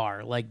just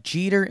are. Like,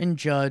 Jeter and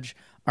Judge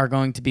are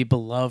going to be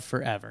beloved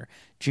forever.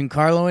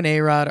 Giancarlo and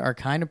A-Rod are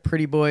kind of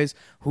pretty boys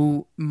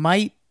who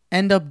might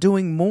end up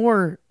doing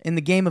more in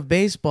the game of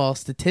baseball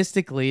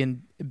statistically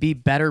and be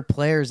better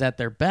players at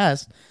their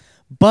best,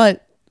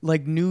 but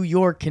like New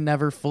York can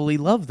never fully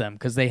love them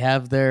because they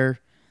have theirs,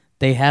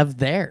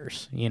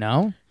 you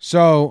know?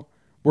 So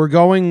we're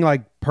going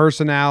like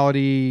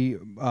personality,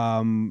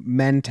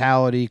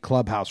 mentality,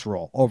 clubhouse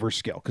role over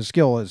skill because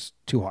skill is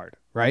too hard,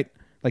 right?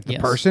 Like the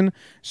person.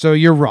 So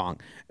you're wrong.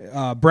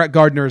 Brett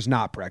Gardner is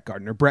not Brett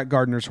Gardner. Brett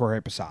Gardner is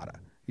Jorge Posada.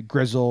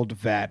 Grizzled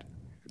vet,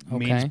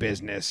 means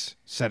business,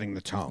 setting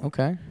the tone.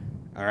 Okay.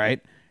 All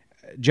right.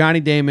 Johnny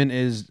Damon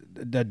is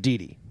the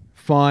Didi.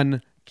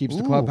 Fun, keeps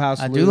the clubhouse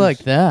I loose. do like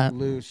that.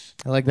 Loose.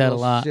 I like that a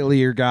lot.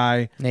 Sillier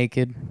guy.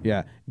 Naked.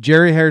 Yeah.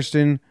 Jerry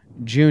Hairston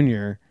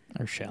Jr.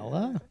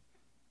 Urshela?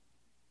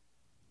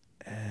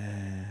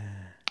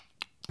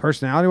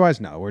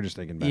 Personality-wise, no. We're just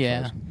thinking about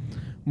Yeah.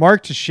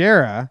 Mark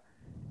Teixeira.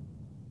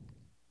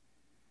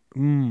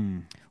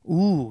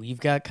 Ooh, you've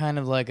got kind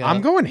of like a...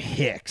 I'm going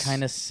Hicks.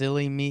 Kind of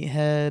silly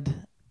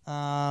meathead.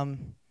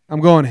 I'm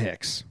going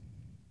Hicks.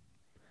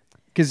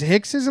 Because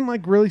Hicks isn't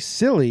like really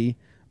silly,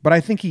 but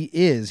I think he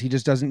is. He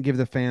just doesn't give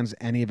the fans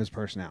any of his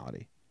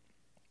personality.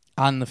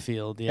 On the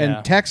field, yeah.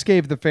 And Tex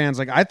gave the fans,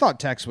 like, I thought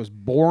Tex was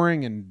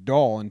boring and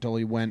dull until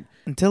he went...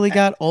 Until he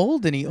got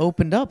old and he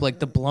opened up. Like,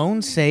 the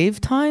blown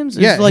save times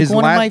is like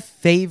one of my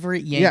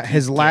favorite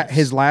Yankees. Yeah,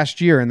 his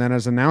last year, and then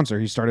as announcer,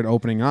 he started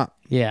opening up.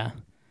 Yeah.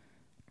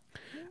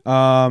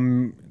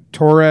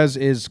 Torres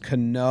is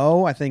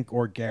Cano, I think,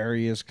 or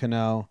Gary is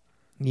Cano.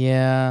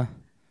 Yeah.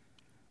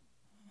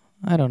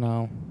 I don't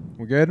know.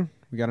 We're good?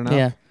 We got enough?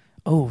 Yeah.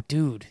 Oh,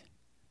 dude.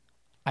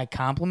 I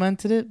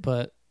complimented it,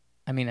 but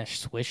I mean, a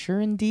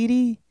Swisher and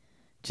Didi?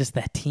 Just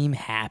that team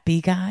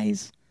happy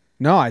guys?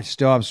 No, I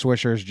still have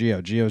Swisher as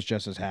Gio. Gio's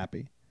just as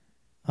happy.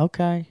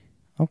 Okay.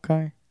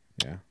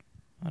 Yeah.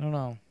 I don't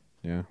know.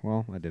 Yeah,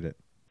 well, I did it.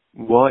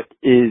 What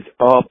is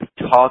up,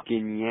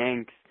 talking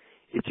Yanks?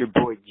 It's your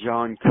boy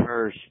John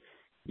Kirsch.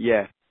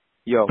 Yeah.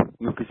 Yo,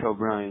 Lucas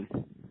O'Brien.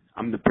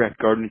 I'm the Brett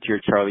Gardner to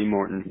your Charlie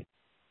Morton.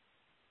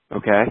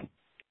 Okay?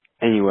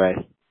 Anyway.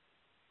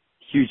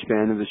 Huge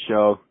fan of the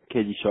show.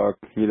 Katie Sharp,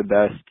 you're the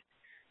best.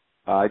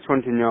 I just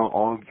wanted to know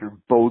all of your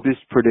boldest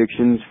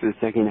predictions for the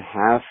second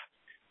half.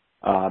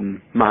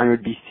 Mine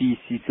would be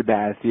CC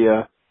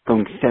Sabathia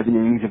going 7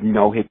 innings of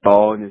no-hit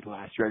ball in his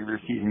last regular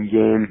season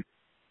game.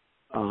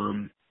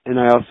 And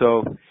I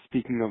also,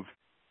 speaking of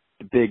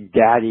the Big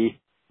Daddy,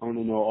 I want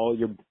to know all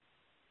your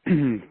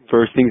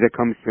first things that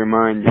comes to your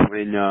mind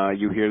when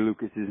you hear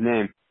Lucas's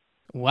name.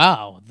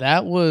 Wow,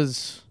 that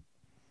was...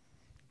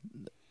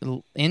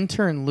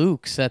 Intern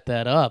Luke set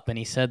that up, and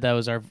he said that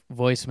was our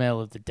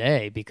voicemail of the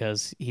day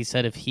because he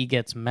said if he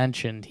gets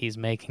mentioned, he's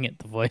making it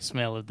the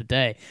voicemail of the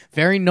day.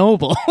 Very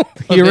noble.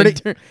 He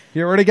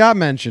already got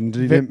mentioned.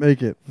 He didn't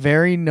make it.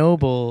 Very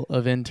noble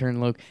of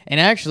Intern Luke.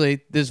 And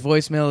actually, this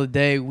voicemail of the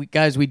day,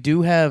 we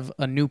do have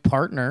a new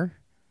partner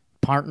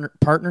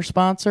partner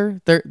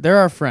sponsor. They're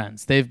our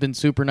friends. They've been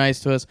super nice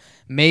to us.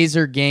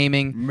 Mazer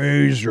Gaming.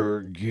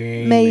 Mazer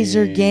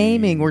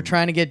Gaming. We're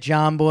trying to get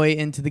John Boy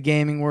into the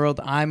gaming world.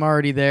 I'm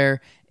already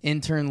there.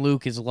 Intern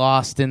Luke is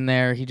lost in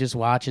there. He just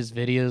watches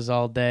videos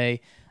all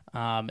day.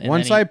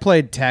 Once I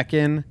played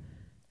Tekken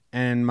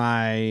and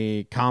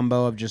my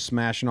combo of just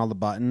smashing all the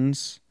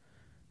buttons,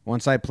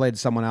 once I played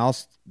someone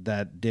else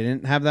that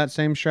didn't have that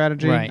same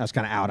strategy, Right. I was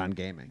kind of out on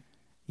gaming.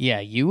 Yeah,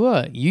 you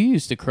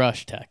used to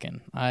crush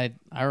Tekken. I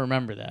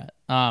remember that.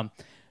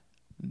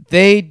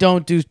 They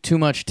don't do too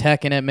much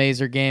Tekken at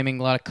Mazer Gaming.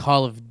 A lot of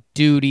Call of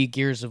Duty,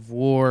 Gears of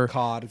War,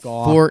 COD,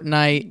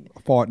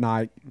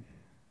 Fortnite,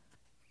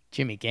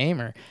 Jimmy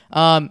Gamer.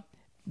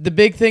 The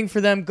big thing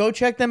for them, go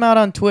check them out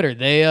on Twitter.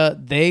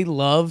 They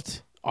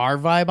loved our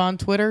vibe on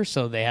Twitter,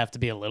 so they have to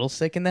be a little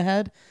sick in the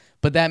head,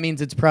 but that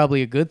means it's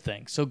probably a good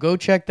thing. So go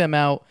check them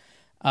out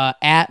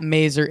at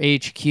Mazer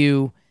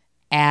HQ,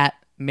 at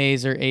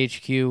Mazer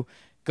HQ.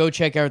 Go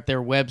check out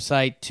their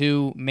website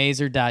too,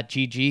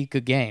 mazer.gg.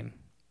 Good game.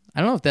 I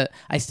don't know if that,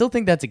 I still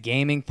think that's a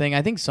gaming thing.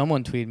 I think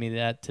someone tweeted me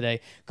that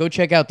today. Go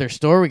check out their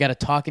store. We got a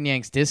Talkin'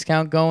 Yanks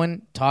discount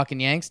going.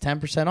 Talkin' Yanks,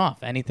 10%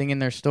 off anything in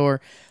their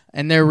store.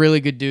 And they're really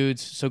good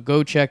dudes. So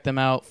go check them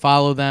out,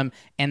 follow them,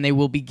 and they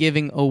will be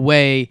giving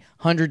away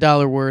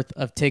 $100 worth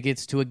of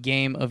tickets to a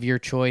game of your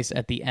choice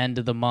at the end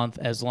of the month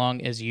as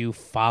long as you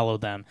follow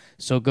them.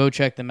 So go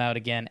check them out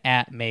again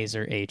at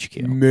Mazer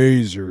HQ.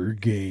 Mazer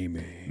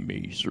Gaming.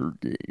 Mazer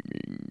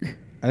Gaming.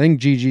 I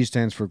think GG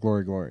stands for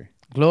Glory Glory.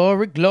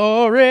 Glory,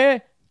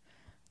 glory.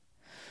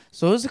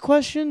 So what was the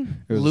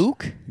question? It was,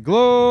 Luke?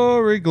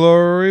 Glory,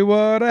 glory,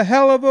 what a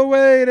hell of a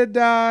way to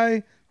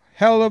die.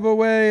 Hell of a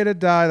way to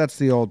die. That's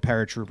the old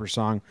Paratrooper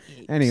song.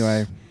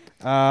 Anyway,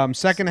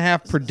 second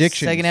half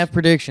predictions. Second half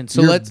predictions.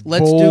 So Your let's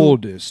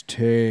boldest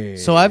take.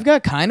 So I've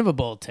got kind of a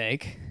bold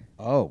take.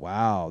 Oh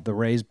wow, the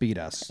Rays beat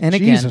us. And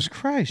Jesus again,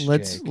 Christ,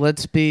 Jake.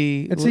 let's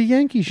be. It's a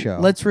Yankee show.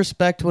 Let's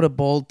respect what a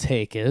bold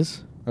take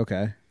is.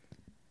 Okay.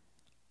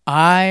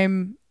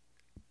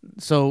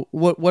 So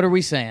what are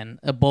we saying?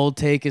 A bold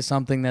take is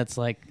something that's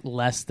like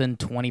less than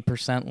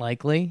 20%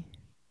 likely.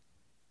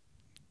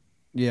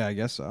 Yeah, I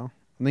guess so.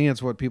 I think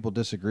that's what people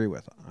disagree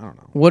with. I don't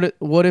know.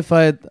 What if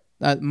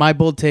my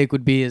bold take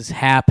would be is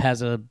Hap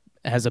has a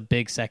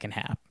big second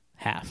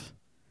half.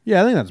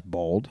 Yeah, I think that's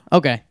bold.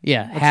 Okay,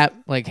 yeah.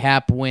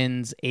 Hap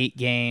wins 8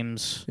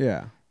 games.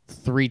 Yeah.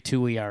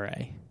 3.2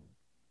 ERA.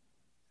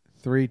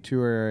 3.2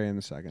 ERA in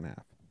the second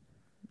half.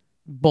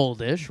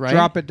 Boldish, right?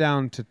 Drop it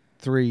down to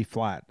 3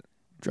 flat.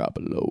 Drop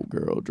it low,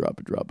 girl. Drop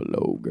it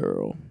low,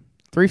 girl.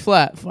 3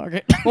 flat. Fuck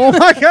it. Oh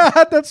my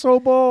God, that's so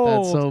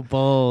bold. That's so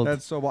bold.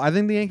 That's so bold. I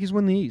think the Yankees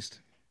win the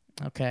East.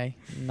 Okay,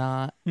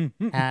 not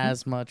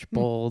as much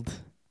bold.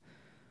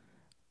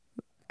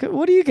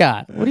 What do you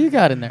got? What do you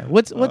got in there?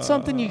 What's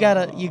something you got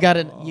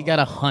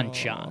a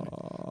hunch on?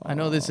 I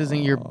know this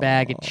isn't your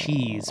bag of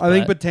cheese. I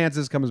think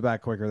Betances comes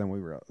back quicker than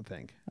we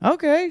think.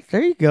 Okay,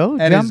 there you go.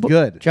 That is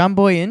good. John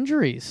Boy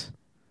injuries.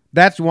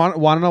 That's want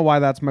to know why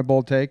that's my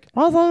bold take?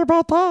 I'll tell you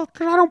about that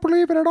because I don't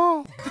believe it at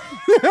all.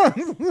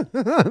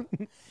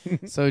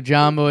 So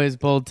John Boy's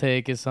bold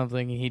take is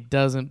something he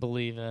doesn't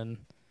believe in.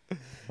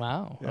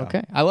 Wow. Yeah.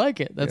 Okay. I like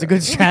it. That's a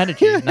good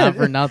strategy. Not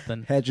for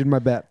nothing. Hedging my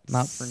bets.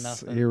 Not for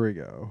nothing. Here we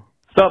go.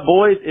 What's up,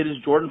 boys? It is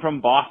Jordan from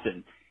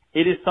Boston.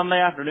 It is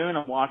Sunday afternoon.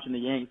 I'm watching the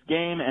Yanks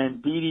game,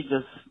 and Didi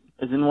just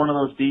is in one of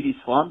those Didi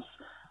slumps.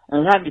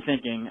 And it had me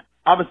thinking,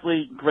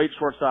 obviously, great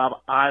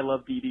shortstop. I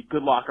love Didi.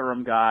 Good locker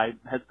room guy.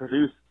 Has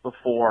produced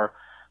before.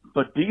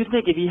 But do you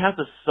think if he has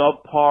a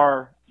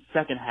subpar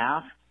second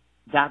half,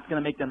 that's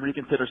going to make them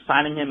reconsider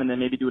signing him and then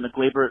maybe doing a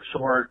Glaber at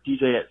short,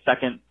 DJ at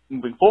second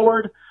moving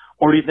forward?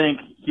 Or do you think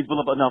he's built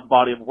up enough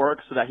body of work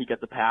so that he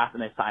gets a pass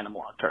and they sign him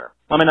long term?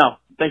 Let me know.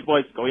 Thanks,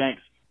 boys. Go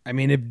Yanks. I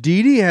mean, if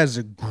Didi has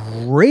a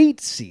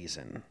great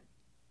season,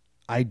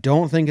 I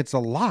don't think it's a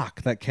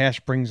lock that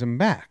Cash brings him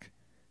back.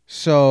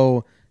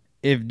 So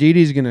if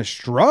Didi's going to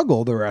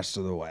struggle the rest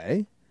of the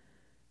way,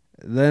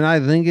 then I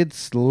think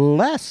it's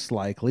less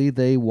likely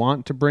they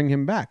want to bring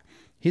him back.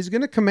 He's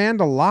going to command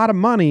a lot of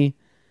money,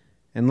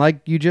 and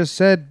like you just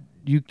said,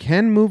 you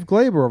can move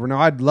Glaber over.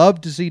 Now, I'd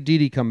love to see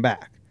Didi come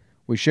back.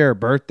 We share a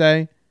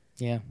birthday.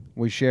 Yeah.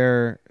 We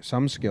share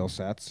some skill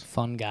sets.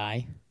 Fun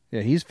guy.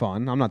 Yeah, he's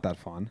fun. I'm not that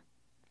fun.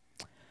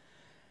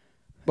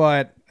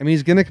 But, I mean,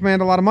 he's going to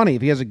command a lot of money.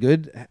 If he has a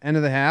good end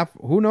of the half,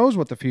 who knows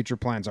what the future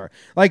plans are.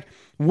 Like,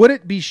 would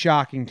it be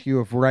shocking to you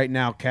if right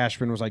now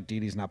Cashman was like,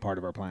 Didi's not part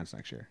of our plans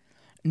next year?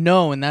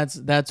 No, and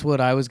that's what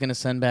I was going to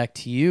send back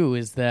to you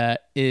is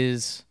that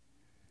is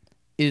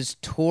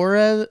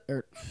Torres,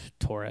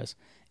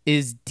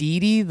 is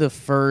Didi the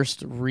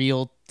first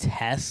real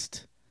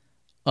test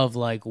of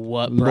like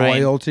what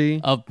loyalty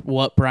of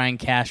what Brian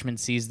Cashman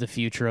sees the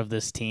future of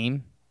this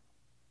team?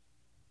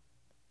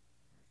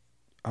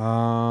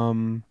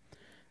 I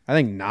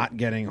think not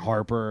getting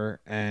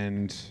Harper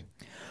and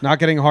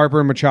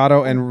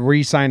Machado and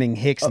re-signing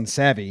Hicks and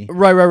Sevy.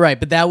 Right.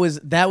 But that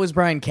was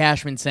Brian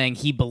Cashman saying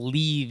he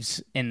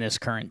believes in this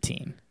current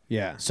team.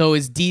 Yeah. So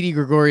is Didi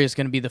Gregorius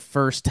going to be the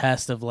first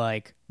test of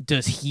like,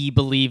 does he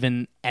believe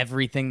in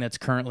everything that's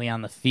currently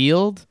on the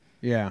field?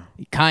 Yeah.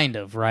 Kind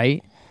of,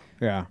 right?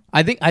 Yeah.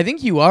 I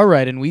think you are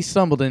right, and we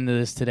stumbled into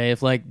this today.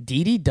 If like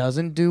Didi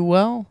doesn't do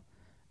well,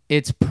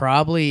 it's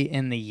probably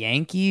in the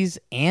Yankees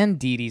and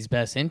Didi's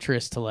best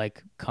interest to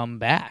like come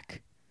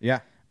back. Yeah.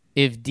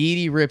 If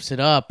Didi rips it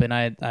up, and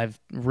I've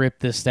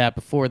ripped this stat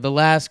before, the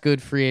last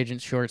good free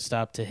agent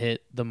shortstop to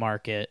hit the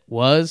market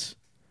was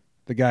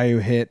the guy who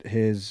hit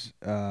his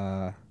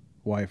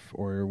wife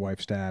or your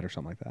wife's dad or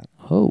something like that.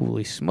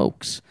 Holy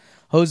smokes,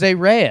 Jose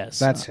Reyes.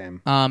 That's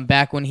him.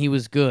 Back when he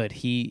was good,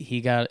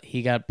 he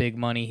got big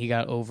money. He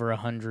got over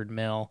 $100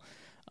 million.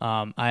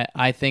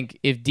 I think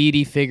if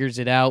Didi figures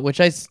it out,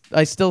 which I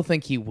still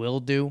think he will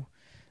do,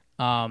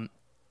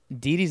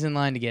 Didi's in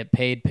line to get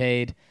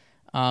paid.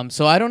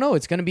 So I don't know.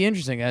 It's going to be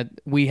interesting.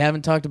 We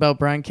haven't talked about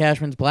Brian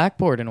Cashman's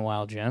blackboard in a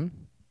while, Jim.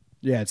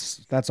 Yeah,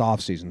 that's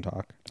off-season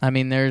talk. I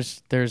mean,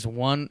 there's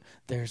one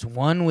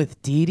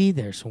with Didi,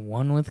 there's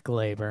one with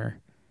Glaber.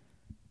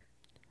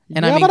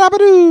 And I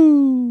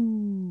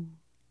mean,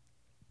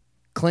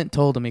 Clint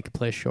told him he could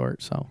play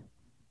short, so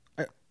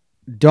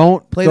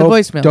don't play the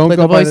voicemail. Don't play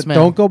go the by voicemail.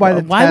 Don't go by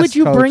the. Why test, would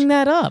you coach. bring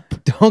that up?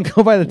 Don't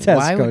go by the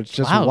test, coach.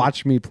 Just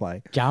watch me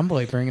play. John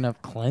Boy bringing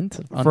up Clint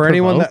for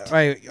anyone that.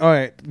 All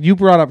right, you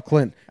brought up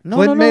Clint.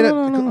 Clint made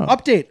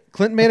update.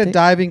 Clint made a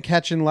diving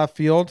catch in left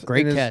field.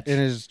 Great catch in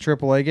his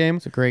AAA game.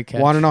 It's a great catch.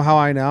 Want to know how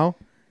I know?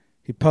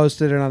 He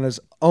posted it on his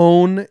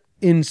own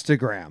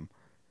Instagram.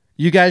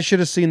 You guys should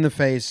have seen the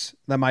face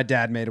that my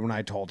dad made when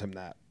I told him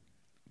that.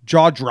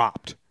 Jaw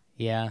dropped.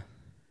 Yeah,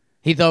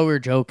 he thought we were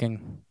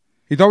joking.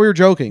 He thought we were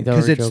joking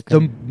because it's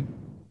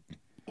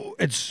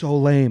so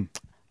lame.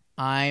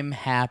 I'm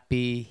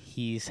happy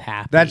he's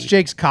happy. That's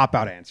Jake's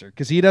cop-out answer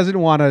because he doesn't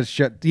want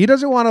to he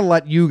doesn't want to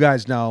let you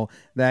guys know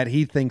that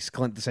he thinks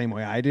Clint the same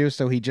way I do,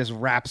 so he just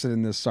wraps it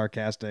in this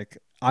sarcastic,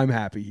 I'm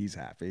happy he's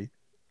happy.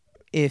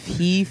 If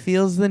he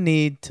feels the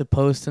need to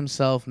post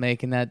himself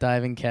making that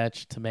diving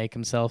catch to make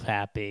himself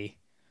happy,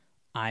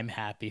 I'm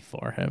happy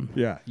for him.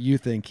 Yeah, you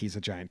think he's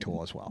a giant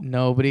tool as well.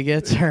 Nobody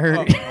gets hurt.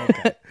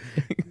 Okay.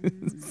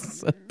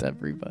 Except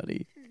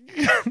everybody.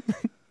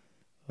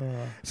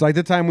 It's like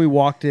the time we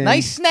walked in.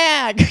 Nice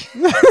snag.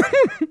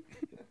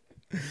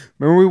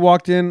 Remember we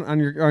walked in on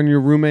your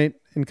roommate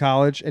in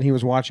college and he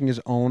was watching his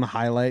own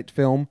highlight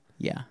film?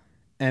 Yeah.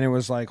 And it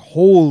was like,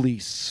 holy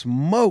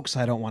smokes,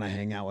 I don't want to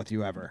hang out with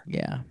you ever.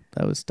 Yeah,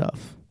 that was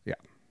tough. Yeah.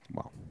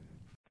 Well.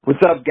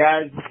 What's up,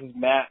 guys? This is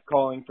Matt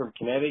calling from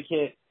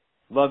Connecticut.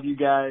 Love you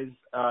guys.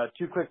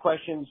 Two quick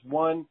questions.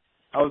 One,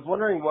 I was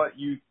wondering what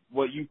you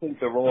think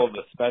the role of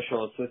a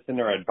special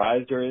assistant or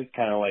advisor is,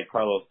 kind of like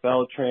Carlos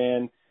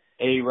Beltran,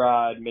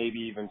 A-Rod, maybe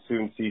even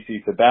soon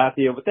CC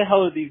Sabathia. What the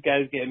hell are these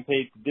guys getting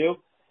paid to do?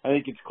 I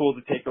think it's cool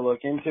to take a look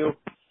into.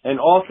 And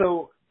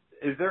also,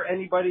 is there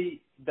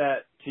anybody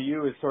that to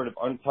you is sort of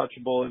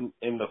untouchable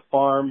in the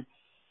farm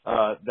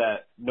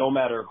that no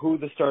matter who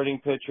the starting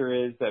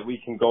pitcher is that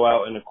we can go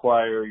out and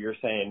acquire, you're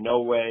saying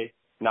no way,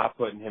 not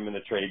putting him in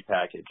the trade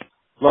package?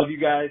 Love you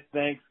guys.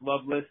 Thanks.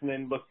 Love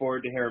listening. Look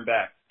forward to hearing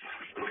back.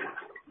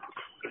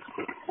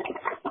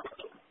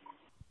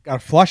 Got a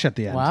flush at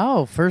the end.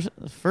 Wow, first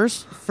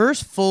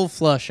full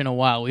flush in a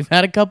while. We've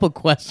had a couple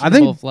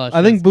questionable flushes.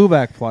 I think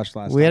Bubak flushed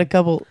last time. Had a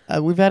couple.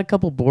 We've had a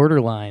couple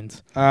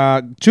borderlines.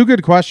 Two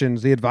good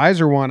questions. The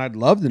advisor one, I'd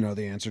love to know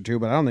the answer to,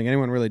 but I don't think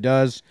anyone really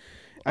does.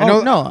 I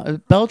know. No,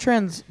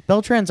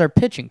 Beltran's our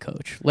pitching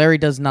coach. Larry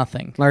does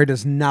nothing.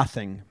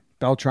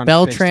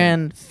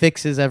 Beltran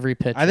fixes every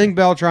pitch. I think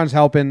Beltran's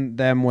helping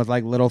them with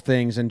like little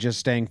things and just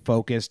staying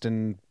focused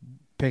and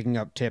picking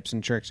up tips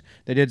and tricks.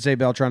 They did say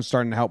Beltran's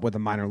starting to help with the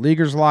minor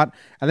leaguers a lot.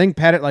 I think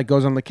Pettit like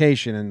goes on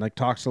vacation and like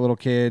talks to little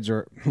kids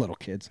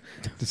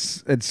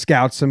and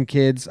scouts some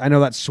kids. I know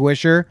that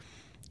Swisher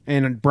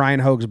in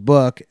Brian Hogue's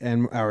book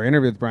and our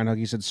interview with Brian Hogue,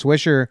 he said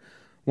Swisher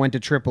went to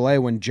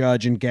AAA when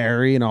Judge and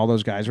Gary and all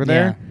those guys were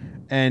there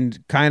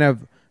and kind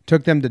of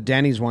took them to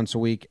Denny's once a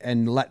week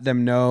and let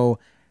them know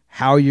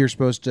how you're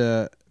supposed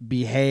to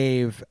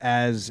behave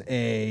as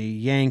a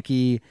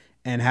Yankee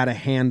and how to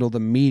handle the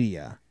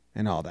media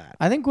and all that.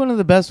 I think one of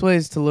the best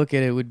ways to look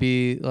at it would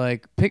be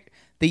like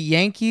the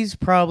Yankees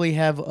probably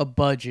have a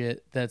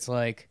budget that's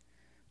like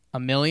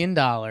 $1 million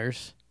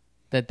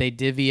that they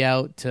divvy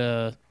out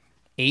to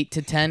 8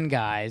 to 10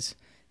 guys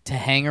to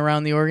hang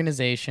around the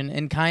organization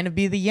and kind of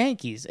be the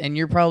Yankees. And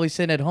you're probably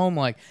sitting at home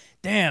like,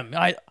 damn,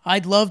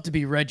 I'd love to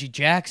be Reggie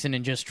Jackson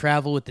and just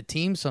travel with the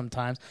team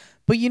sometimes.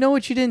 But you know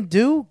what you didn't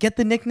do? Get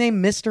the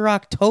nickname Mr.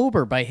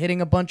 October by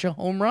hitting a bunch of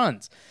home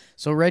runs.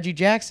 So Reggie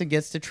Jackson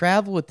gets to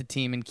travel with the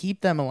team and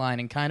keep them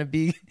aligned and kind of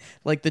be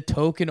like the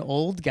token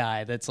old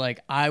guy that's like,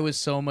 I was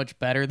so much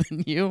better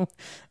than you.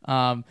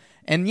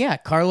 And yeah,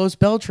 Carlos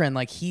Beltran,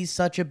 like he's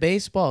such a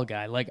baseball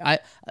guy. Like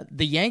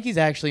the Yankees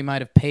actually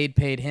might have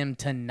paid him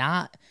to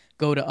not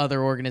go to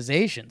other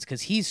organizations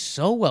because he's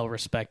so well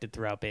respected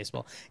throughout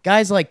baseball.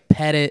 Guys like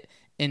Pettit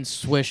and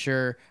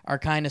Swisher are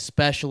kind of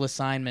special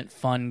assignment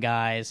fun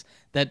guys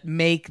that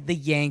make the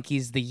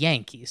Yankees the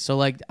Yankees. So,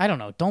 like, I don't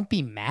know. Don't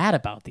be mad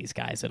about these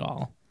guys at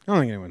all. I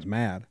don't think anyone's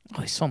mad.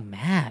 Oh, he's so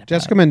mad.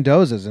 Jessica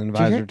Mendoza's an Did you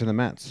advisor hear? to the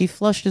Mets. He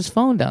flushed his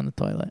phone down the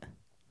toilet.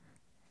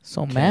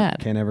 So mad.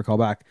 Can't ever call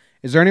back.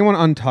 Is there anyone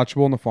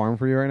untouchable in the farm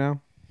for you right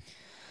now?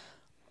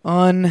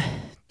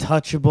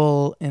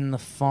 Untouchable in the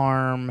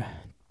farm.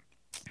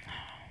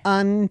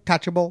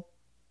 Untouchable.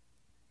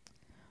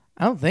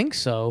 I don't think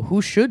so.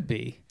 Who should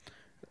be?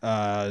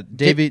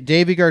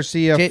 Davy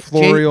Garcia,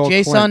 Florial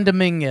Jason Clint.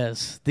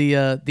 Dominguez, the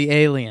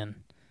alien,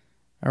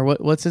 or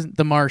what's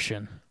the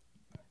Martian?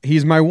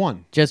 He's my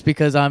one. Just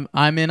because I'm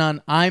in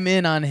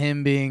on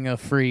him being a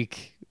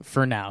freak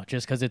for now,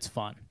 just because it's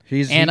fun.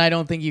 I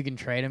don't think you can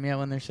trade him yet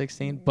when they're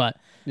 16. But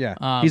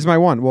yeah, he's my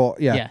one. Well,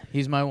 yeah,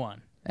 he's my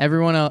one.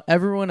 Everyone else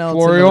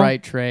Florial? in the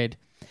right trade.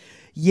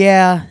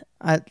 Yeah,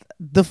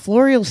 the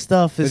Florial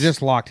stuff They is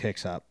just locked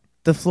Hicks up.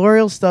 The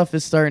Florial stuff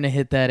is starting to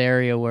hit that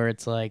area where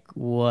it's like,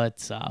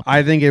 what's up?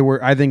 I think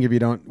if you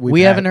don't,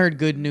 we haven't heard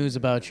good news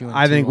about you.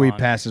 I think we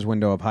passed his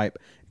window of hype.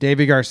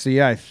 Davy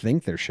Garcia, I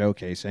think they're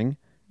showcasing.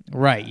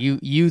 Right.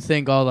 You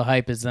think all the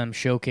hype is them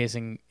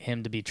showcasing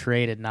him to be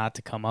traded, not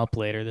to come up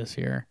later this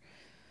year.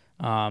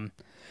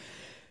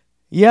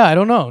 Yeah, I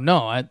don't know.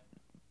 No,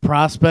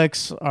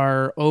 prospects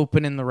are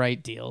open in the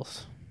right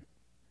deals.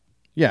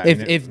 Yeah.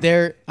 If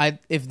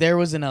there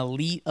was an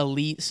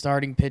elite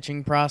starting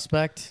pitching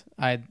prospect,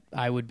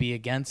 I would be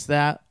against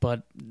that,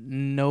 but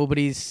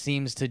nobody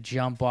seems to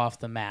jump off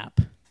the map.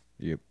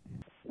 Yep.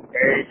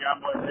 Hey,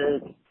 John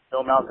Boy,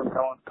 Bill Malcolm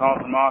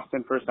calling from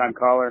Austin, first time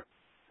caller.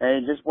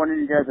 Hey, just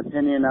wondering your guys'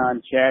 opinion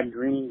on Chad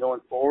Green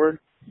going forward,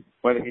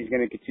 whether he's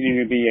going to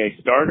continue to be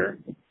a starter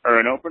or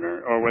an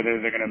opener, or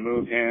whether they're going to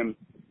move him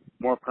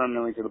more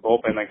permanently to the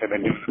bullpen like they've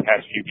been doing the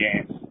past few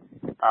games.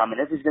 And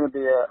if he's going to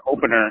be an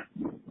opener,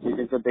 do you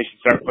think that they should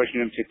start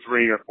pushing him to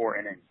 3 or 4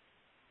 innings?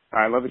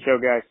 I love the show,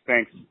 guys.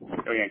 Thanks.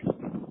 Go Yanks.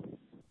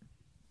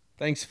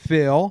 Thanks,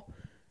 Phil.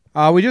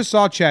 We just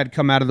saw Chad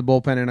come out of the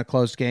bullpen in a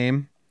close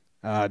game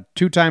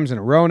 2 times in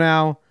a row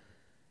now.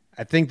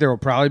 I think there will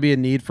probably be a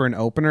need for an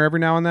opener every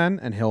now and then,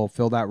 and he'll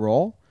fill that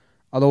role.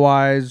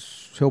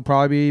 Otherwise, he'll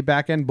probably be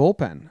back-end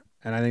bullpen,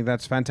 and I think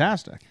that's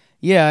fantastic.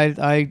 Yeah,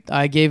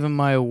 I gave him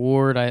my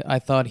award. I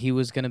thought he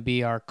was going to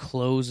be our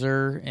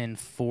closer in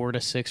 4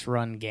 to 6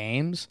 run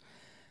games.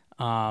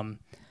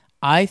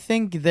 I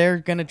think they're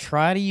going to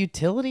try to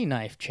utility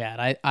knife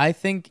Chad. I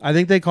think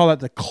they call that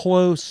the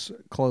close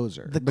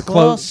closer. The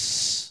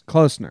close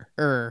Closener.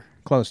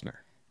 Closener.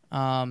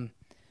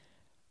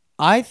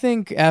 I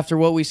think after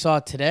what we saw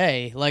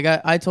today, like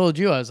I told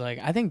you, I was like,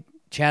 I think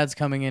Chad's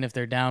coming in if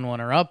they're down 1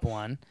 or up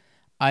 1.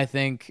 I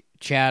think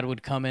Chad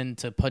would come in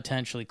to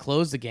potentially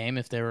close the game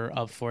if they were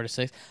up 4 to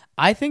 6.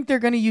 I think they're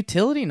going to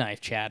utility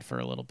knife Chad for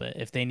a little bit.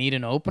 If they need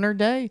an opener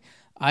day,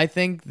 I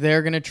think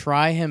they're going to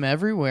try him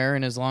everywhere,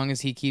 and as long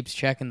as he keeps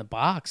checking the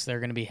box, they're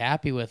going to be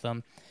happy with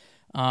him.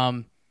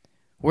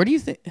 Where do you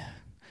think,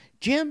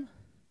 Jim,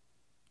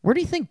 where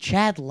do you think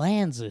Chad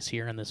lands this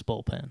year in this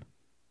bullpen?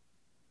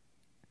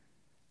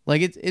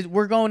 Like,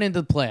 we're going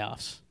into the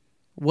playoffs.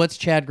 What's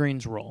Chad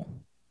Green's role?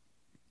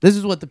 This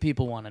is what the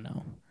people want to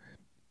know.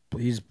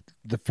 He's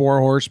the 4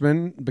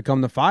 horsemen,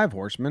 become the 5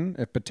 horsemen.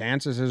 If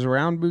Betances is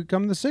around,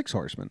 become the 6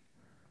 horsemen.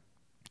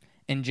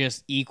 And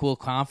just equal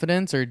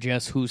confidence, or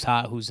just who's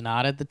hot, who's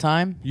not at the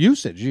time?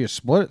 Usage. You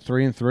split it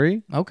 3 and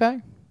 3.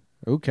 Okay.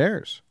 Who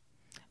cares?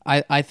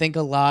 I think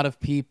a lot of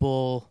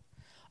people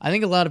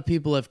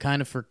have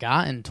kind of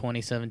forgotten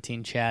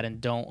 2017 Chad and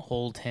don't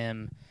hold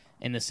him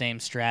in the same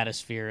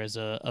stratosphere as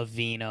a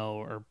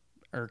Vino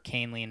or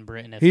Canely and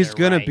Britton. He's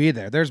gonna be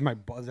there. Is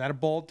that a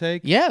bold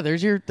take? Yeah,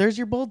 there's your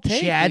bold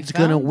take. Chad's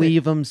gonna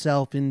weave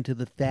himself into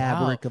the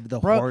fabric of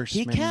the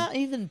horseman. He can't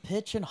even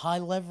pitch in high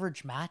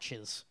leverage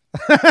matches.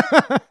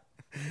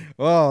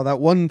 Oh, that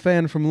one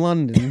fan from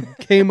London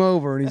came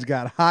over and he's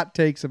got hot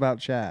takes about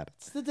Chad.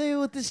 What's the deal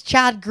with this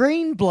Chad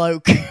Green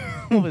bloke?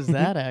 What was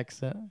that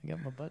accent? I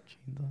got my butt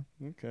cheeked on.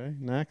 Okay,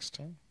 next.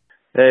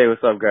 Hey,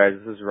 what's up, guys?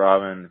 This is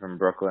Robin from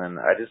Brooklyn.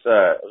 I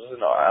was listening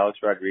to Alex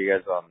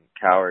Rodriguez on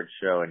Coward's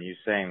show, and you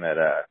saying that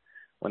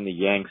when the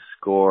Yanks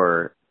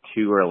score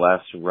 2 or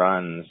less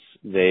runs,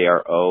 they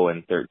are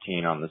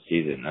 0-13 on the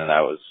season, and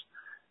that was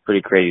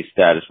pretty crazy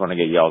stat. Just want to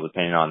get y'all's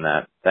opinion on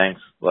that.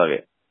 Thanks. Love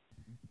it.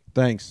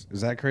 Thanks.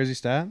 Is that crazy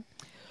stat?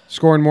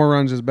 Scoring more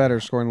runs is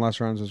better. Scoring less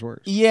runs is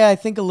worse. Yeah, I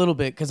think a little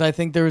bit, because I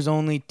think there was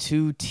only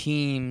 2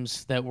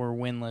 teams that were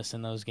winless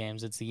in those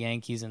games. It's the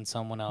Yankees and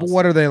someone else. But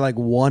what are they, like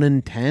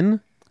 1-10?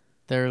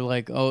 They're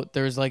like,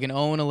 there's like an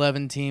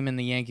 0-11 team, and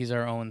the Yankees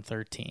are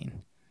 0-13.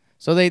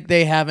 So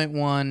they haven't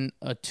won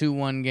a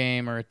 2-1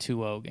 game or a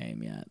 2-0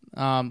 game yet.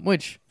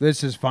 Which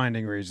this is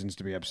finding reasons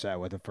to be upset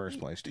with the first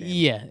place team.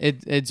 Yeah,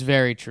 it's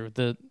very true.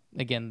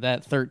 Again,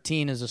 that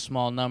 13 is a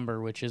small number,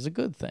 which is a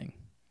good thing.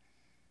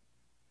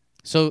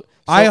 So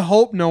I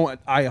hope no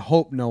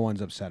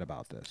one's upset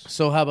about this.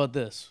 So how about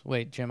this?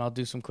 Wait, Jim, I'll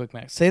do some quick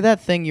math. Say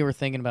that thing you were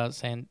thinking about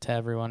saying to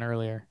everyone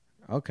earlier.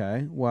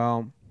 Okay.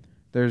 Well,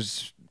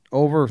 there's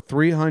over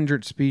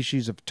 300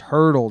 species of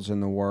turtles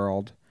in the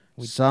world.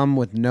 Some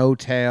with no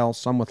tail,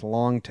 some with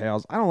long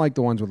tails. I don't like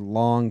the ones with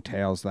long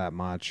tails that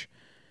much.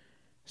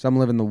 Some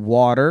live in the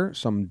water,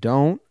 some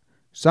don't.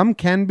 Some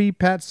can be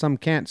pets, some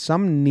can't.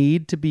 Some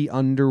need to be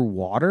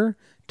underwater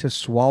to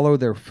swallow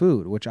their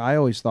food, which I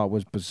always thought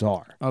was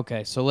bizarre.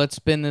 Okay, so let's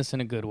spin this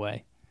in a good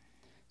way.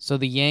 So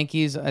the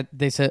Yankees,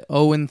 they said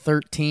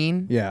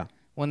 0-13 Yeah.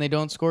 when they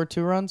don't score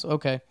 2 runs?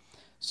 Okay.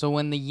 So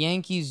when the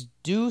Yankees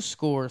do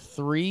score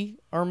 3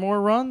 or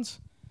more runs,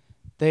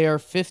 they are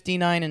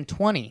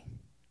 59-20.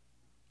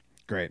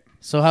 Great.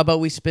 So how about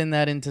we spin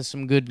that into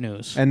some good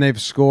news? And they've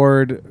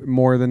scored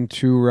more than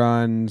 2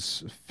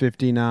 runs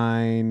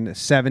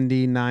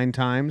 79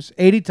 times.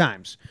 80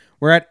 times.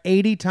 We're at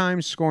 80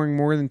 times scoring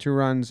more than 2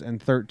 runs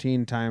and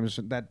 13 times.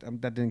 That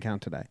didn't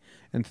count today.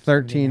 And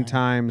 13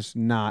 times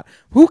not.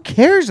 Who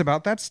cares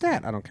about that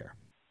stat? I don't care.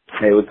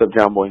 Hey, what's up,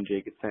 John Boy and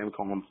Jake? It's Sam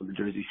calling from the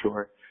Jersey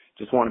Shore.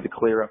 Just wanted to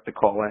clear up the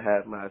call I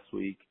had last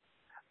week.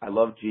 I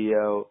love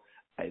Gio.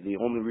 The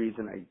only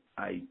reason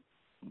I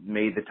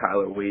made the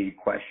Tyler Wade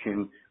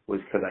question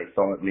was because I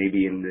thought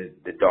maybe in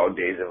the dog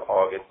days of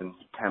August and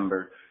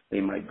September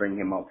they might bring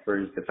him up for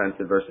his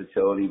defensive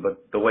versatility.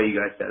 But the way you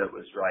guys said it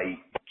was right.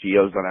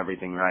 Gio's done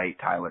everything right.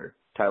 Tyler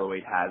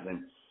Wade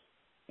hasn't.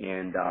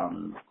 And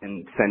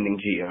sending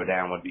Gio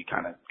down would be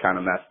kind of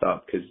messed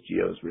up because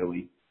Gio's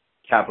really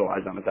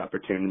capitalized on his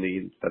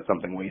opportunity. That's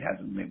something Wade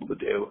hasn't been able to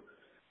do.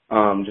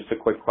 Just a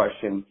quick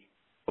question: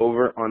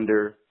 over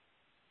under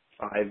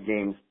 5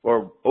 games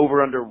or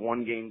over under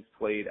 1 games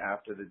played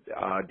after the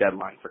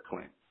deadline for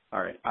Clint.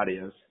 All right,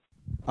 adios.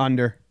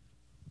 Under.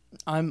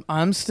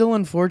 I'm still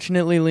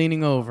unfortunately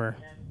leaning over.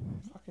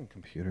 Fucking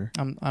computer.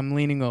 I'm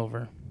leaning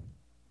over.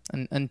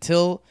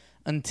 Until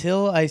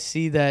I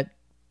see that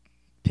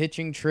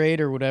pitching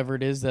trade or whatever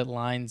it is that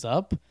lines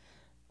up,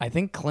 I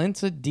think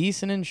Clint's a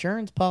decent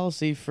insurance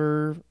policy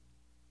for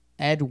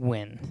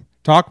Edwin.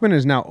 Tauchman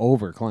is now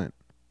over Clint.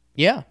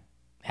 Yeah,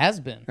 has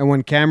been. And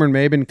when Cameron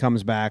Maybin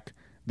comes back,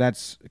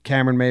 that's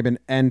Cameron Maybin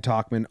and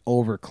Tauchman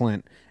over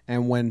Clint.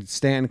 And when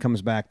Stanton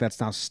comes back, that's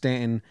now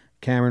Stanton,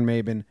 Cameron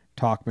Maybin,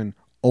 Tauchman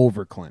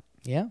over Clint.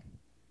 Yeah.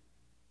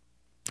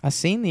 I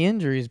seen the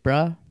injuries,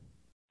 bruh.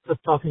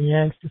 What's Talking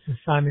Yanks? This is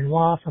Simon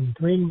Waugh from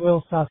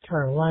Greenville, South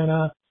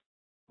Carolina.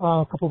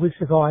 A couple of weeks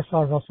ago, I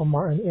saw Russell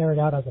Martin aired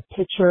out as a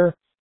pitcher.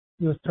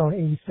 He was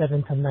throwing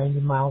 87 to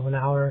 90 miles an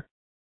hour.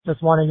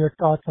 Just wanted your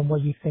thoughts on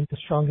what you think the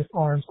strongest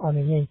arms on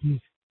the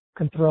Yankees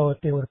can throw if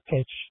they were to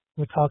pitch.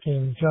 We're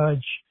talking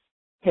Judge,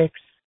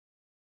 Hicks,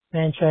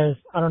 Sanchez.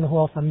 I don't know who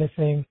else I'm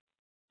missing.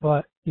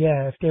 But,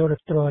 yeah, if they were to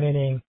throw an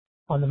inning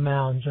on the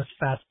mound, just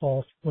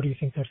fastballs, what do you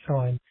think they're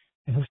throwing?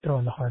 And who's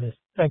throwing the hardest?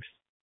 Thanks.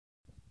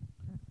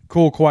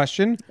 Cool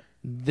question.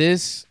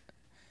 This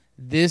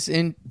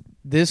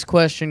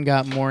question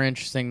got more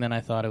interesting than I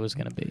thought it was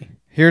going to be.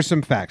 Here's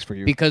some facts for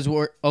you. Because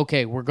we're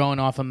going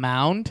off a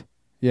mound?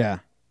 Yeah.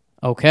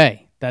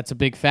 Okay, that's a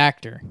big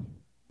factor.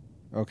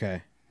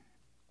 Okay.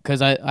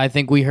 Because I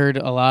think we heard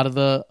a lot of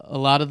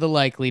the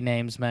likely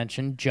names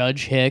mentioned.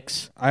 Judge,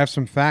 Hicks. I have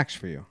some facts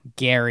for you.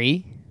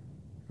 Gary.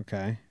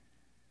 Okay.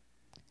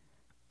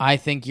 I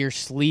think your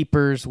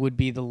sleepers would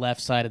be the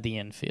left side of the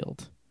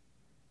infield.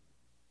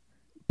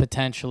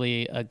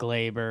 Potentially a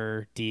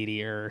Glaber,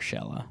 Didi, or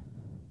Urshela.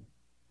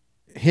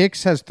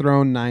 Hicks has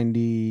thrown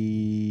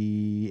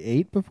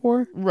 98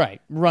 before?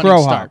 Right.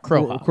 Running start.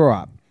 Crow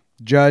Hop.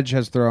 Judge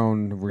has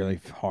thrown really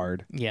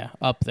hard. Yeah,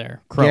 up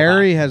there.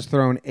 Gary has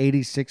thrown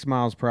 86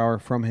 miles per hour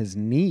from his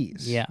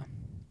knees. Yeah.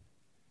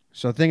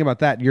 So think about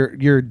that.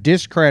 You're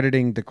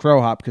discrediting the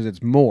Crow Hop because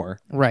it's more.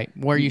 Right.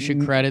 Where you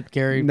should credit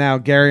Gary. Now,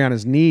 Gary on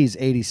his knees,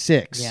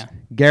 86. Yeah.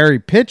 Gary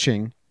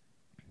pitching,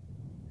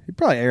 he'd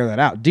probably air that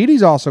out.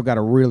 Didi's also got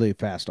a really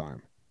fast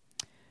arm.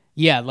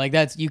 Yeah, like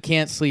you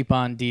can't sleep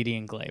on Didi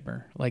and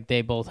Glaber. Like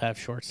they both have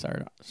short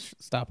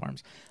stop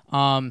arms.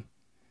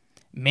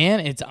 Man,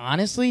 it's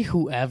honestly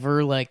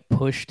whoever like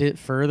pushed it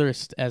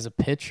furthest as a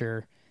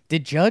pitcher.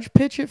 Did Judge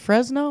pitch at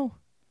Fresno?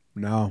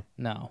 No.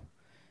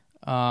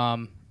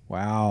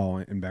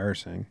 Wow,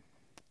 embarrassing.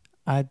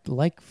 I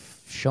like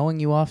showing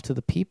you off to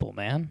the people,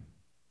 man.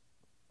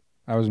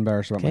 I was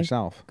embarrassed about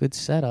myself. Good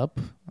setup.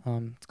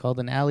 It's called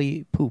an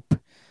alley poop.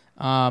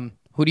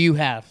 Who do you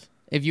have?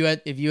 If you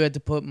had to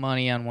put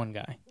money on one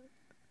guy,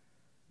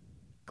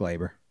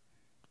 Glaber.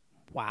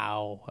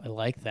 Wow, I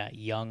like that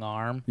young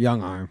arm.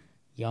 Young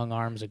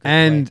arm's a good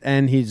play.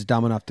 And he's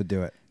dumb enough to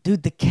do it.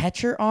 Dude, the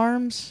catcher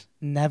arms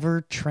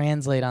never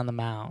translate on the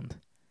mound.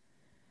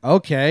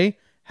 Okay,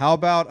 how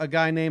about a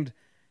guy named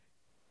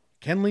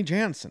Kenley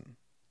Jansen?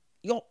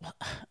 Yo,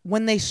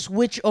 when they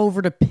switch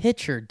over to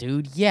pitcher,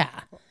 dude,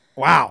 yeah.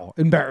 Wow,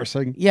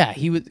 embarrassing. Yeah,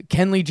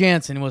 Kenley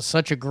Jansen was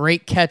such a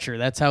great catcher.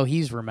 That's how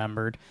he's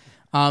remembered.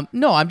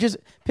 No, I'm just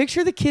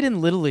picture the kid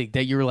in Little League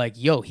that you were like,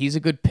 yo, he's a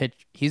good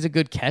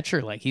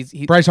catcher. Like he's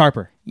Bryce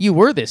Harper. You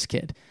were this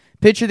kid.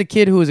 Picture the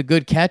kid who was a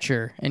good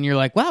catcher, and you're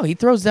like, wow, he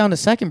throws down to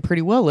second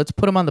pretty well. Let's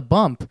put him on the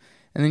bump.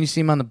 And then you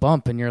see him on the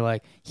bump, and you're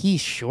like,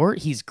 he's short,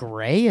 he's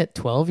gray at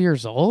 12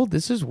 years old?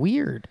 This is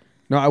weird.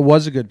 No, I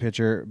was a good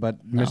pitcher,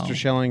 but Mr.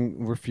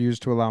 Schelling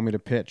refused to allow me to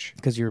pitch.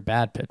 Because you're a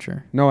bad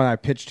pitcher. No, and I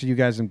pitched to you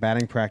guys in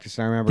batting practice,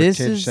 and I remember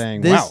Tidge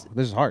saying, wow,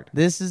 this is hard.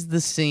 This is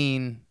the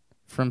scene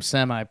from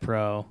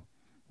Semi-Pro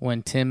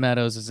when Tim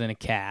Meadows is in a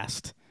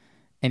cast,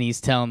 And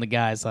he's telling the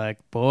guys, like,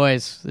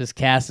 boys, this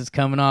cast is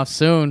coming off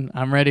soon.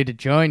 I'm ready to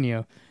join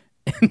you.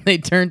 And they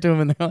turn to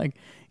him and they're like,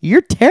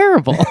 you're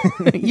terrible.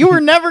 You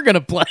were never going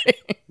to play.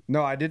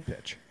 No, I did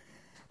pitch.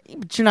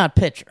 But you're not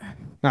a pitcher.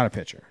 Not a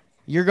pitcher.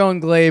 You're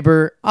going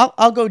Glaber.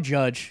 I'll go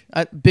Judge.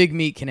 Big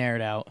Meat can air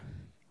it out.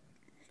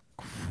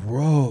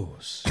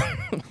 Gross.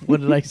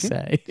 What did I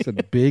say?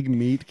 Said Big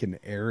Meat can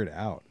air it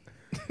out.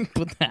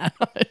 Put that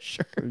on a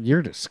shirt.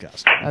 You're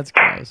disgusting. That's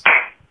gross.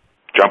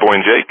 Jumbo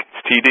and Jake,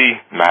 it's TD,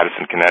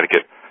 Madison,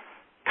 Connecticut.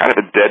 Kind of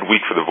a dead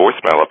week for the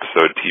voicemail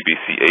episode,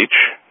 TBCH.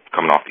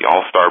 Coming off the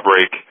All-Star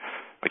break.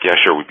 Like, yeah,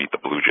 sure, we beat the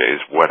Blue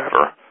Jays,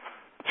 whatever.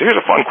 So here's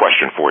a fun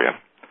question for you.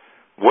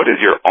 What is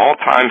your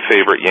all-time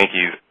favorite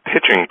Yankees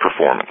pitching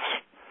performance?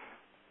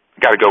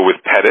 Got to go with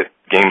Pettit,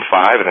 Game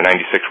 5 of the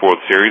 96 World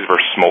Series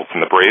versus Smoltz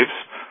and the Braves.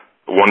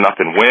 A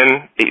 1-0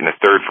 win, 8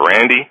 1/3 for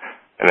Andy,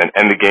 and then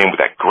end the game with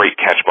that great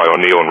catch by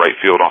O'Neill in right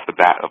field off the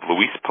bat of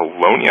Luis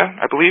Polonia,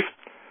 I believe.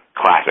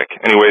 Classic.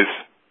 Anyways,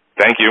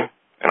 thank you,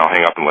 and I'll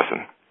hang up and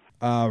listen.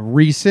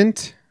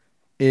 Recent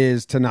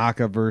is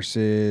Tanaka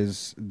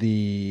versus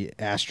the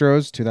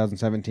Astros,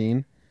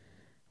 2017,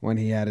 when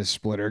he had his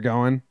splitter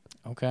going.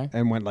 Okay.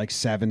 And went like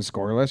 7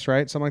 scoreless,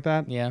 right? Something like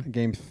that? Yeah.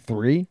 Game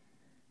 3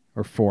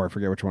 or 4. I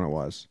forget which one it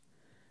was.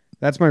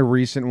 That's my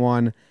recent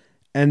one.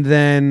 And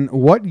then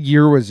what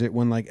year was it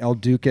when like El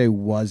Duque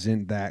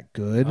wasn't that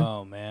good?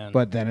 Oh, man.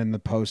 But then in the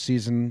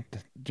postseason,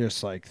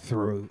 just like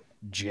threw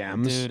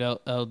gems. Dude,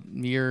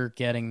 you're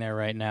getting there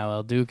right now.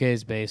 El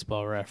Duque's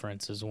Baseball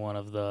Reference is one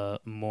of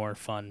the more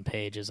fun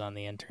pages on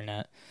the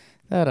internet.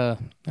 That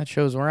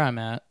shows where I'm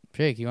at.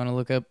 Jake, you want to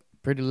look up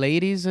pretty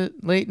ladies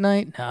at late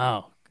night?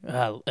 No.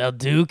 El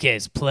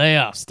Duque's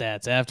playoff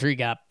stats after he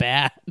got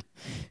bad.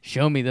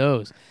 Show me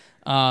those.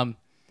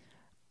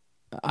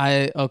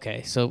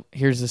 Okay, so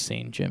here's the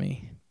scene,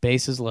 Jimmy.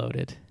 Bases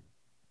loaded,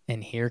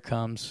 and here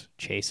comes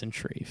Chasen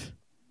Shreve.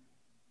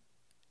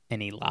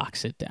 And he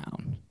locks it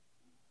down.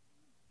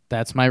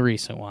 That's my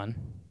recent one.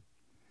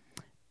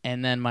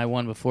 And then my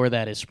one before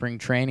that is spring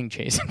training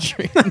Chasen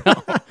Shreve.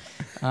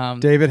 No.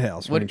 David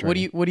Hale. What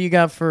do you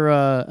got for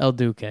El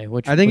Duque?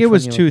 I think it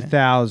was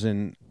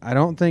 2000. I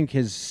don't think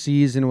his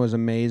season was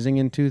amazing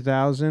in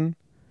 2000.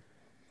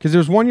 Because there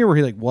was one year where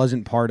he like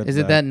wasn't part of. Is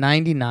it that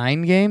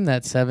 99 game?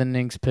 That 7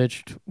 innings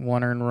pitched,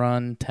 1 earned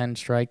run, 10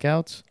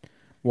 strikeouts?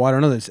 Well, I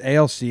don't know. This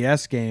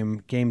ALCS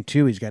game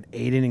 2, he's got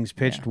 8 innings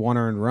pitched, 1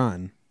 earned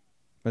run.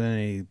 But then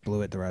he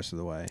blew it the rest of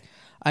the way.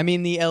 I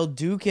mean, the El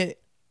Duque,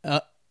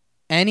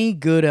 any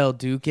good El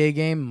Duque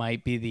game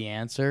might be the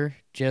answer.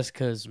 Just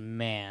because,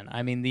 man,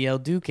 I mean, the El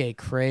Duque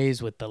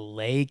craze with the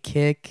lay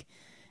kick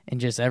and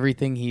just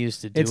everything he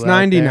used to do. It's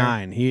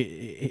 99.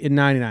 In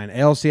 99,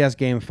 ALCS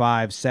game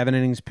 5, 7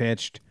 innings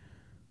pitched.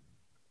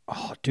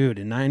 Oh, dude,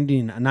 in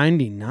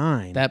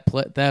 99. That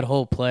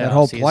whole playoffs. That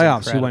whole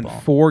playoffs, he incredible.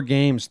 went 4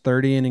 games,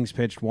 30 innings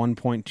pitched,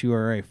 1.2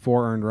 ERA,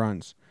 4 earned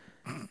runs.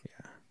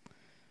 Yeah,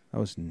 that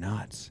was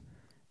nuts.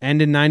 And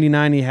in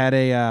 99, he had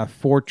a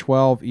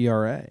 4.12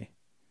 ERA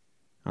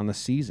on the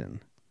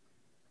season.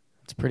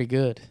 It's pretty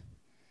good.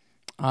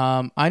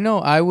 I know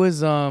I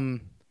was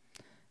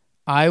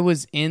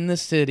in the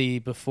city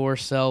before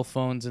cell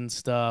phones and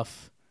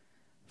stuff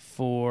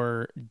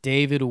for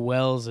David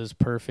Wells'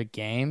 perfect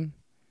game.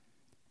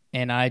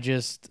 And I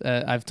just,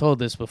 I've told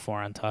this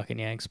before on Talking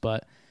Yanks,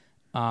 but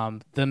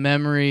the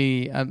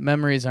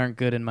memories aren't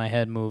good in my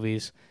head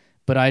movies.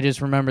 But I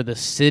just remember the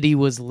city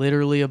was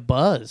literally a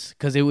buzz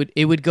because it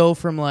would go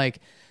from like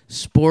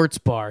sports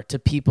bar to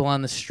people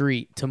on the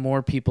street to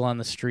more people on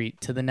the street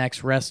to the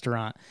next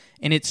restaurant.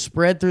 And it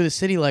spread through the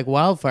city like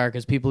wildfire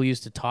because people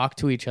used to talk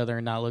to each other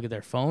and not look at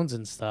their phones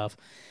and stuff.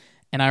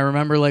 And I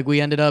remember like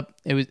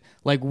it was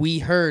like we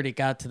heard it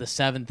got to the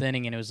 7th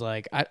inning and it was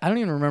like, I don't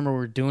even remember what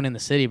we were doing in the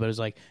city, but it was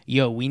like,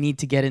 yo, we need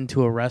to get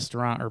into a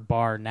restaurant or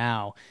bar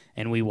now.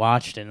 And we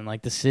watched it and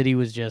like the city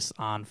was just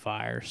on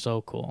fire.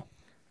 So cool.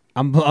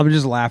 I'm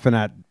just laughing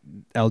at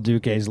El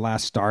Duque's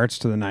last starts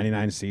to the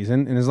 99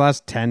 season. In his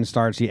last 10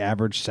 starts, he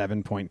averaged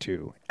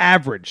 7.2.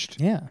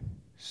 Averaged. Yeah.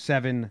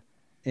 7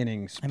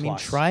 innings I mean,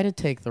 try to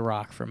take the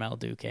rock from El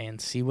Duque and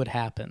see what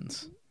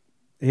happens.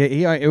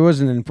 He had a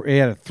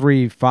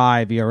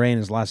 3.5 ERA in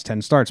his last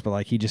 10 starts, but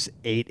like he just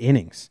 8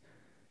 innings.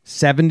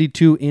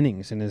 72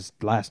 innings in his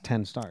last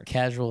 10 starts.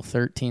 Casual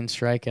 13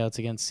 strikeouts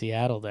against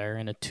Seattle there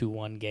in a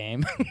 2-1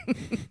 game.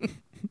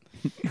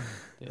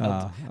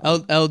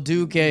 El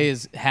Duque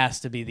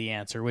has to be the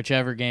answer.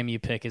 Whichever game you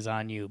pick is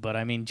on you. But,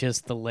 I mean,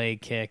 just the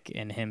leg kick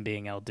and him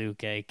being El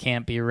Duque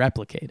can't be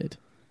replicated.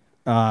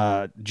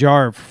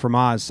 Jarv from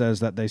Oz says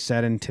that they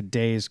said in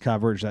today's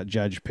coverage that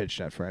Judge pitched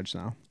at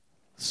Fresno.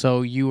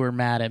 So you were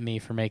mad at me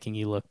for making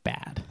you look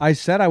bad. I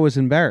said I was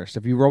embarrassed.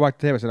 If you roll back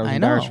the tape, I said I was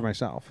embarrassed for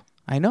myself.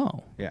 I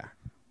know. Yeah.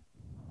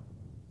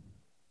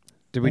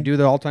 Did we do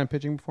the all-time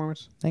pitching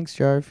performance? Thanks,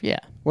 Jarv. Yeah.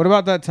 What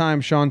about that time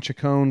Sean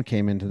Chacon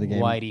came into the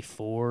game? Whitey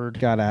Ford.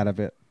 Got out of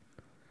it.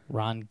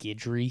 Ron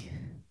Guidry.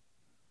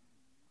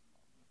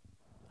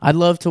 I'd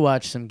love to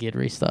watch some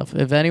Gidry stuff.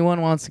 If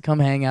anyone wants to come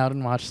hang out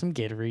and watch some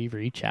Gidry,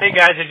 reach out. Hey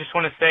guys, I just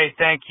want to say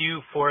thank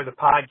you for the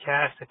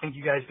podcast. I think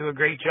you guys do a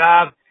great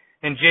job.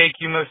 And Jake,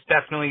 you most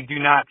definitely do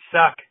not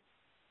suck.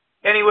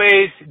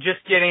 Anyways,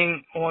 just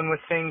getting on with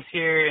things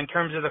here in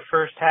terms of the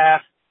first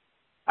half.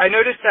 I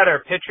noticed that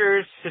our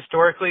pitchers,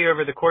 historically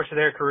over the course of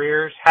their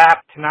careers,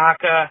 Happ,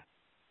 Tanaka,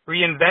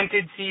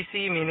 reinvented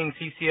CC, meaning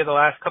CC of the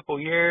last couple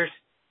years,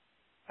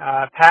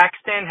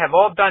 Paxton, have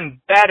all done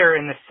better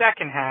in the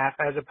second half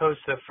as opposed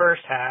to the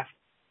first half.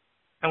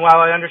 And while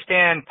I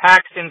understand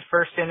Paxton's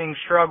first inning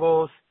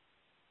struggles,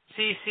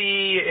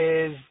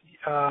 CC is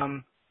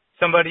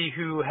somebody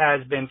who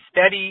has been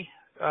steady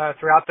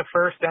throughout the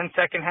first and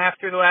second half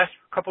through the last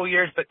couple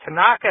years, but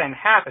Tanaka and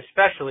Happ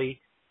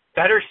especially,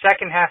 better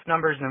second half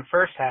numbers than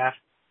first half.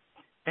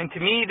 And to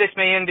me, this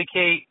may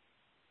indicate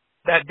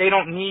that they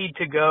don't need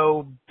to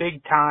go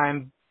big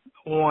time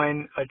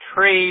on a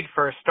trade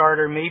for a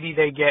starter. Maybe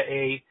they get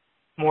a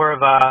more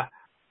of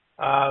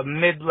a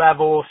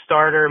mid-level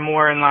starter,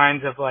 more in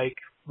lines of like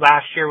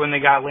last year when they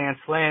got Lance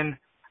Lynn.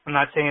 I'm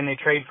not saying they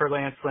trade for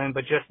Lance Lynn,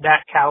 but just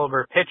that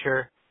caliber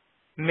pitcher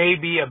may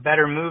be a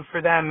better move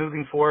for them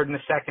moving forward in the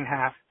second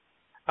half.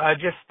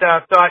 Just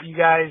thought you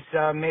guys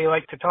may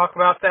like to talk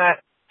about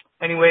that.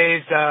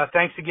 Anyways,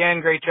 thanks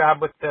again. Great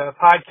job with the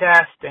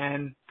podcast,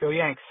 and go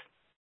Yanks.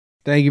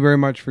 Thank you very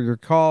much for your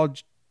call,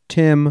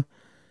 Tim,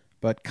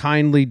 but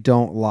kindly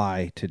don't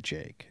lie to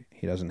Jake.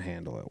 He doesn't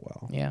handle it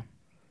well. Yeah.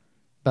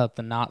 About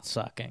the not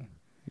sucking.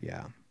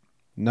 Yeah.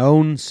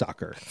 Known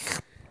sucker.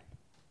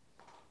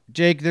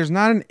 Jake, there's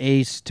not an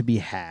ace to be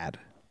had.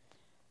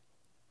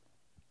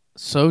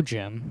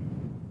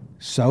 Sojourn.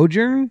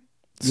 Sojourn?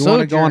 You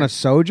want to go on a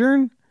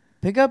sojourn?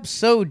 Pick up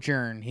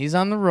Sojourn. He's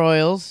on the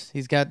Royals.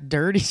 He's got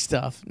dirty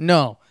stuff.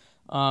 No.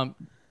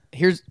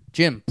 Here's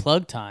Jim.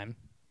 Plug time.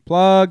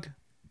 Plug.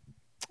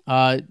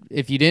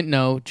 If you didn't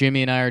know,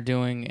 Jimmy and I are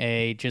doing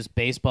a just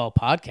baseball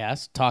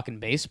podcast, talking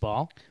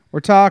baseball. We're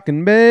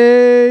talking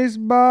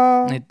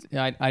baseball.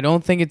 I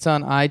don't think it's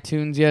on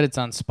iTunes yet. It's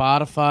on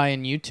Spotify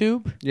and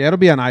YouTube. Yeah, it'll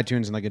be on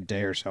iTunes in like a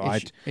day or so.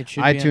 It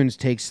should iTunes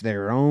takes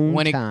their own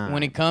time.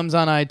 When it comes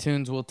on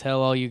iTunes, we'll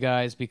tell all you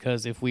guys,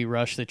 because if we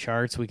rush the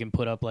charts, we can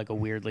put up like a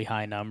weirdly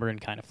high number and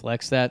kind of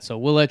flex that. So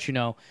we'll let you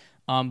know.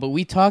 But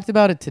we talked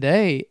about it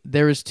today.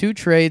 There was 2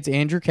 trades.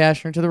 Andrew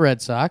Cashner to the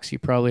Red Sox. You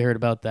probably heard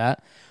about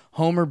that.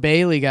 Homer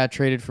Bailey got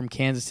traded from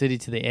Kansas City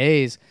to the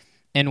A's.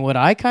 And what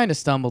I kind of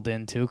stumbled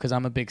into, because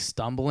I'm a big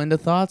stumble into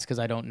thoughts because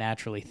I don't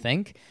naturally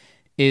think,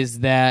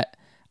 is that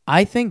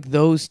I think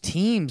those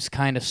teams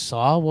kind of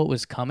saw what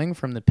was coming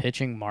from the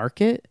pitching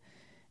market,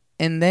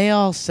 and they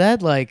all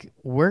said, like,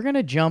 we're going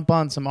to jump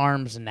on some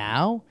arms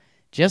now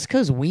just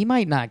because we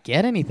might not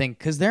get anything,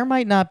 because there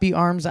might not be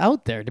arms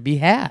out there to be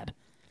had.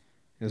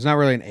 There's not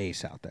really an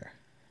ace out there.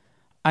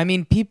 I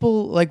mean,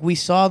 people, like, we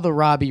saw the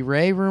Robbie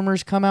Ray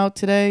rumors come out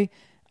today.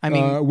 I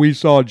mean, we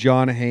saw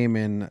John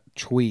Heyman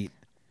tweet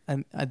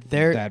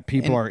that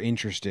people are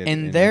interested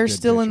and in they're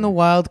still in the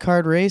wild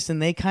card race,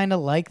 and they kind of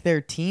like their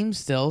team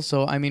still.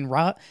 So I mean,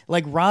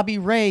 like Robbie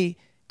Ray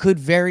could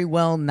very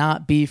well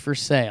not be for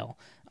sale.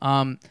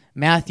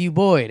 Matthew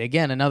Boyd,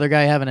 again, another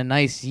guy having a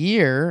nice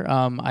year.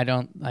 I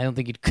don't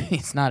think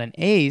he's not an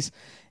ace,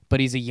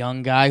 but he's a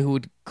young guy who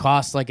would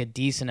cost like a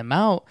decent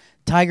amount.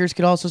 Tigers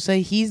could also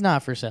say he's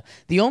not for sale.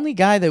 The only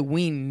guy that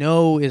we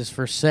know is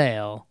for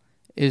sale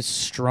is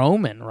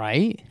Stroman,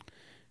 right?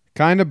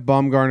 Kind of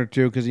Bumgarner,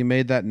 too, because he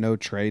made that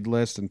no-trade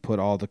list and put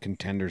all the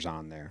contenders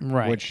on there.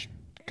 Right. Which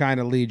kind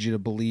of leads you to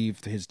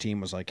believe his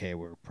team was like, hey,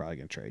 we're probably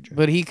going to trade you.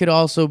 But he could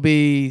also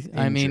be, Injured.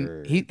 I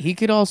mean, he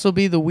could also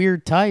be the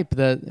weird type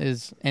that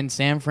is, and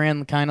San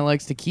Fran kind of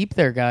likes to keep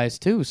their guys,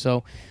 too.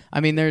 So, I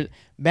mean,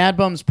 Mad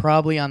Bum's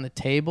probably on the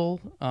table.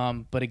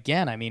 But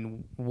again, I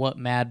mean, what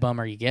Mad Bum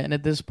are you getting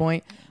at this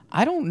point?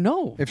 I don't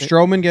know. If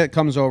Stroman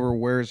comes over,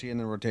 where is he in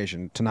the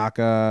rotation?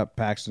 Tanaka,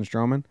 Paxton,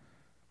 Stroman?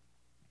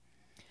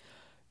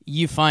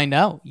 You find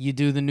out. You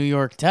do the New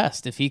York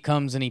test. If he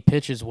comes and he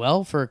pitches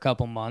well for a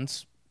couple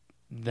months,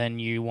 then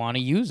you want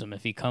to use him.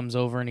 If he comes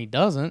over and he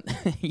doesn't,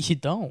 you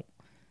don't.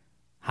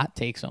 Hot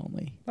takes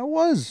only. That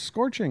was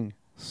scorching.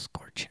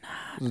 Scorching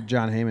hot. This is a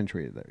John Heyman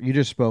tweet there. You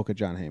just spoke a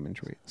John Heyman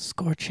tweet.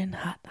 Scorching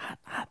hot, hot,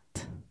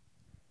 hot.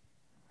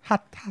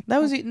 Hot, hot. That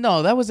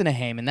wasn't a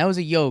Heyman. That was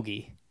a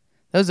Yogi.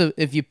 That was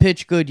if you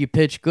pitch good, you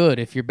pitch good.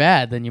 If you're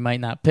bad, then you might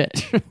not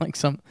pitch.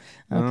 Okay.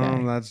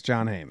 Oh, that's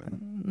John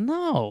Heyman.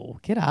 No,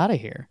 get out of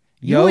here.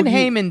 You and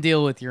Heyman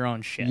deal with your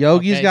own shit.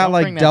 Yogi's okay? got Don't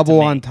like double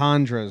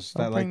entendres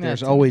that Don't like bring there's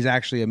that to always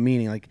actually a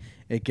meaning. Like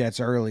it gets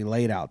early,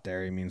 late out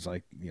there. He means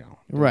like, you know.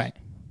 Right.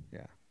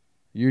 Yeah.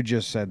 You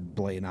just said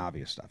blatant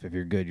obvious stuff. If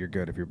you're good, you're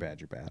good. If you're bad,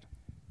 you're bad.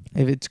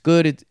 If it's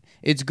good,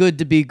 it's good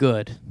to be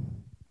good.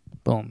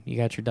 Boom. You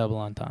got your double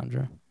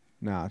entendre.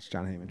 No, it's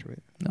John Heyman tweet.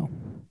 No.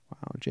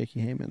 Wow, Jakey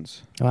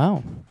Heyman's.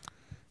 Wow.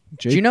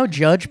 Do you know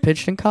Judge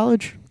pitched in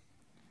college?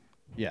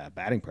 Yeah,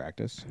 batting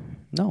practice.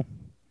 No.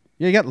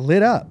 Yeah, he got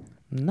lit up.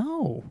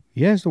 No.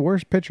 Yeah, he's the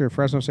worst pitcher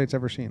Fresno State's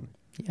ever seen.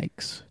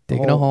 Yikes.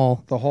 Digging a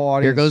hole. The whole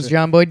audience. Here goes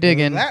John Boy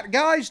digging. That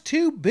guy's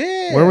too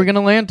big. Where are we going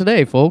to land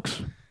today,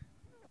 folks?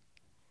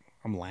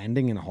 I'm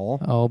landing in a hole.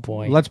 Oh,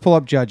 boy. Let's pull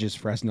up Judge's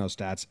Fresno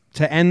stats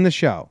to end the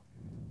show.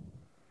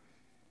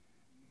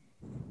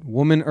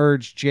 Woman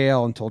urged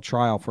jail until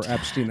trial for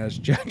Epstein as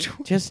judge.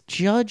 Just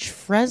Judge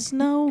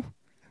Fresno?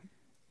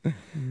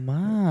 Come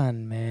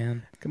on,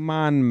 man. Come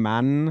on,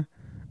 man.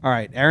 All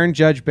right, Aaron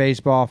Judge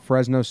baseball,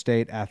 Fresno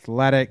State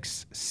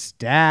athletics,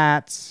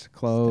 stats,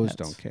 closed,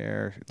 don't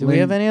care. Do we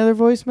have any other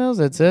voicemails?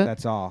 That's it?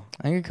 That's all.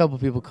 I think a couple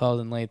people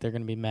called in late. They're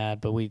going to be mad,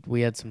 but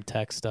we had some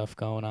tech stuff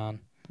going on.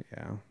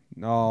 Yeah.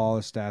 All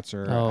the stats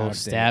are out of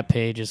Stat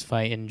Page is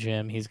fighting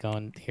Jim. He's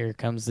going, here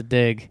comes the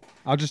dig.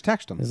 I'll just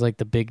text him. It's like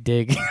the big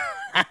dig.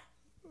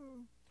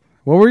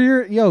 What were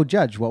your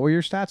Judge? What were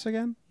your stats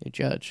again? Hey,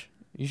 Judge,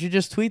 you should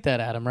just tweet that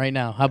at him right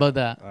now. How about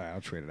that? All right,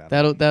 I'll tweet it at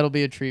That'll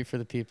be a treat for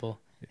the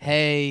people. Yeah.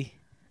 Hey,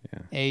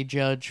 A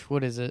Judge,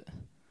 what is it?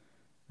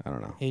 I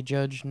don't know. A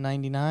Judge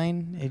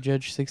 99, A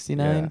Judge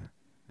 69. Yeah.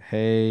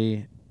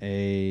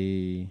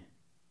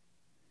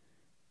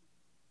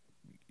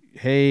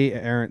 Hey,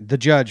 Aaron, the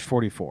Judge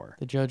 44.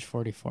 The Judge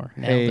 44.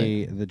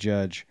 Hey, the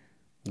Judge.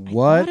 I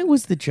thought it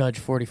was the Judge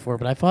 44,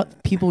 but I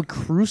thought people would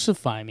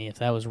crucify me if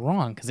that was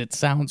wrong because it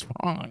sounds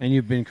wrong. And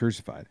you've been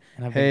crucified.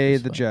 Hey,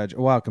 the Judge.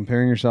 Wow,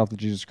 comparing yourself to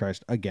Jesus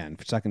Christ again,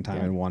 for second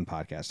time in one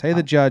podcast. Hey,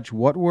 the Judge,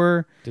 what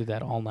were do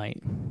that all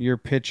night? Your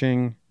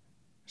pitching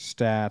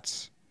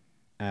stats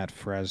at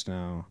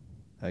Fresno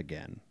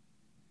again?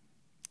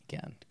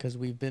 Again, because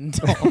we've been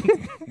told,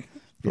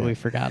 but we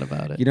forgot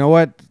about it. You know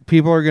what?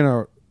 People are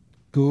gonna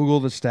Google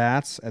the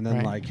stats and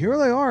then here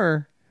they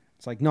are.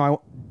 It's like,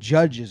 no,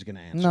 Judge is going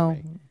to answer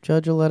me.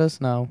 Judge will let us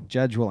know.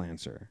 Judge will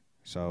answer.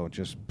 So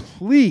just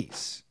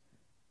please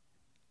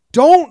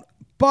don't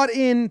butt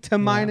into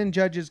mine and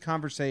Judge's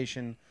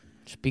conversation.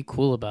 Just be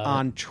cool about it.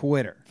 On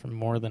Twitter. For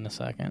more than a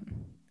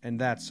second. And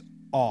that's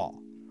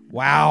all.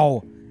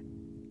 Wow.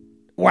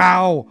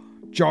 Wow.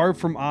 Jar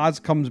from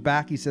Oz comes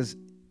back. He says,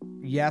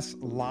 yes,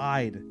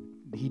 lied.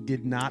 He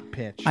did not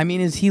pitch. I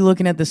mean, is he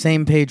looking at the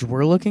same page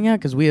we're looking at?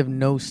 Because we have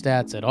no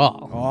stats at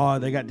all. Oh,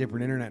 they got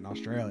different internet in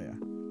Australia.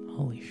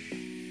 Holy shit.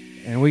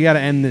 And we got to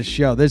end this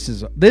show. This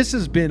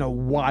has been a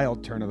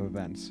wild turn of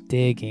events.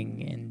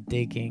 Digging and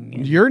digging.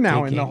 And You're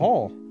now in the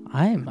hole.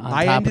 I'm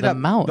on top of the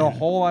mountain. The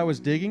hole I was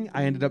digging,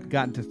 I ended up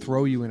getting to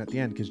throw you in at the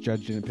end because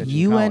Judge didn't pitch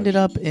You in college. ended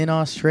up in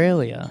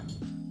Australia.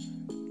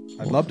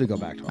 I'd love to go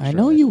back to Australia. I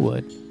know you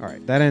would. All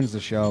right, that ends the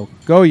show.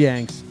 Go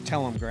Yanks.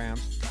 Tell them,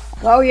 Grams.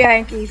 Go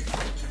Yankees.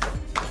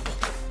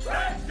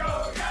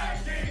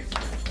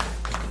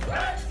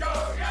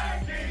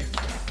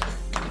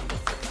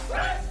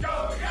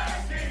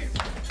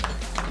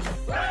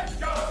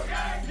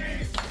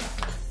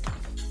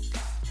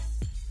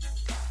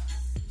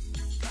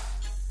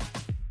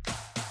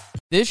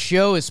 This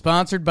show is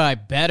sponsored by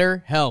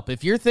BetterHelp.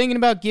 If you're thinking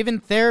about giving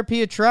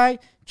therapy a try,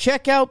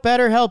 check out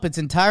BetterHelp. It's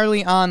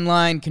entirely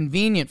online,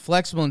 convenient,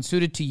 flexible, and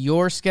suited to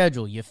your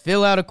schedule. You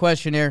fill out a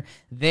questionnaire,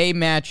 they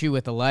match you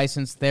with a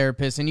licensed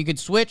therapist, and you can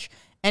switch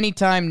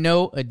anytime,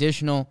 no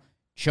additional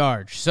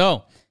charge.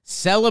 So,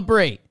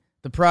 celebrate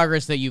the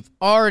progress that you've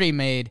already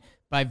made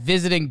by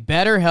visiting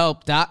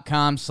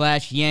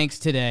BetterHelp.com/Yanks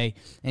today,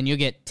 and you'll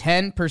get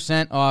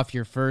 10% off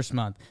your first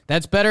month.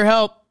 That's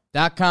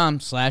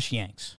BetterHelp.com/Yanks.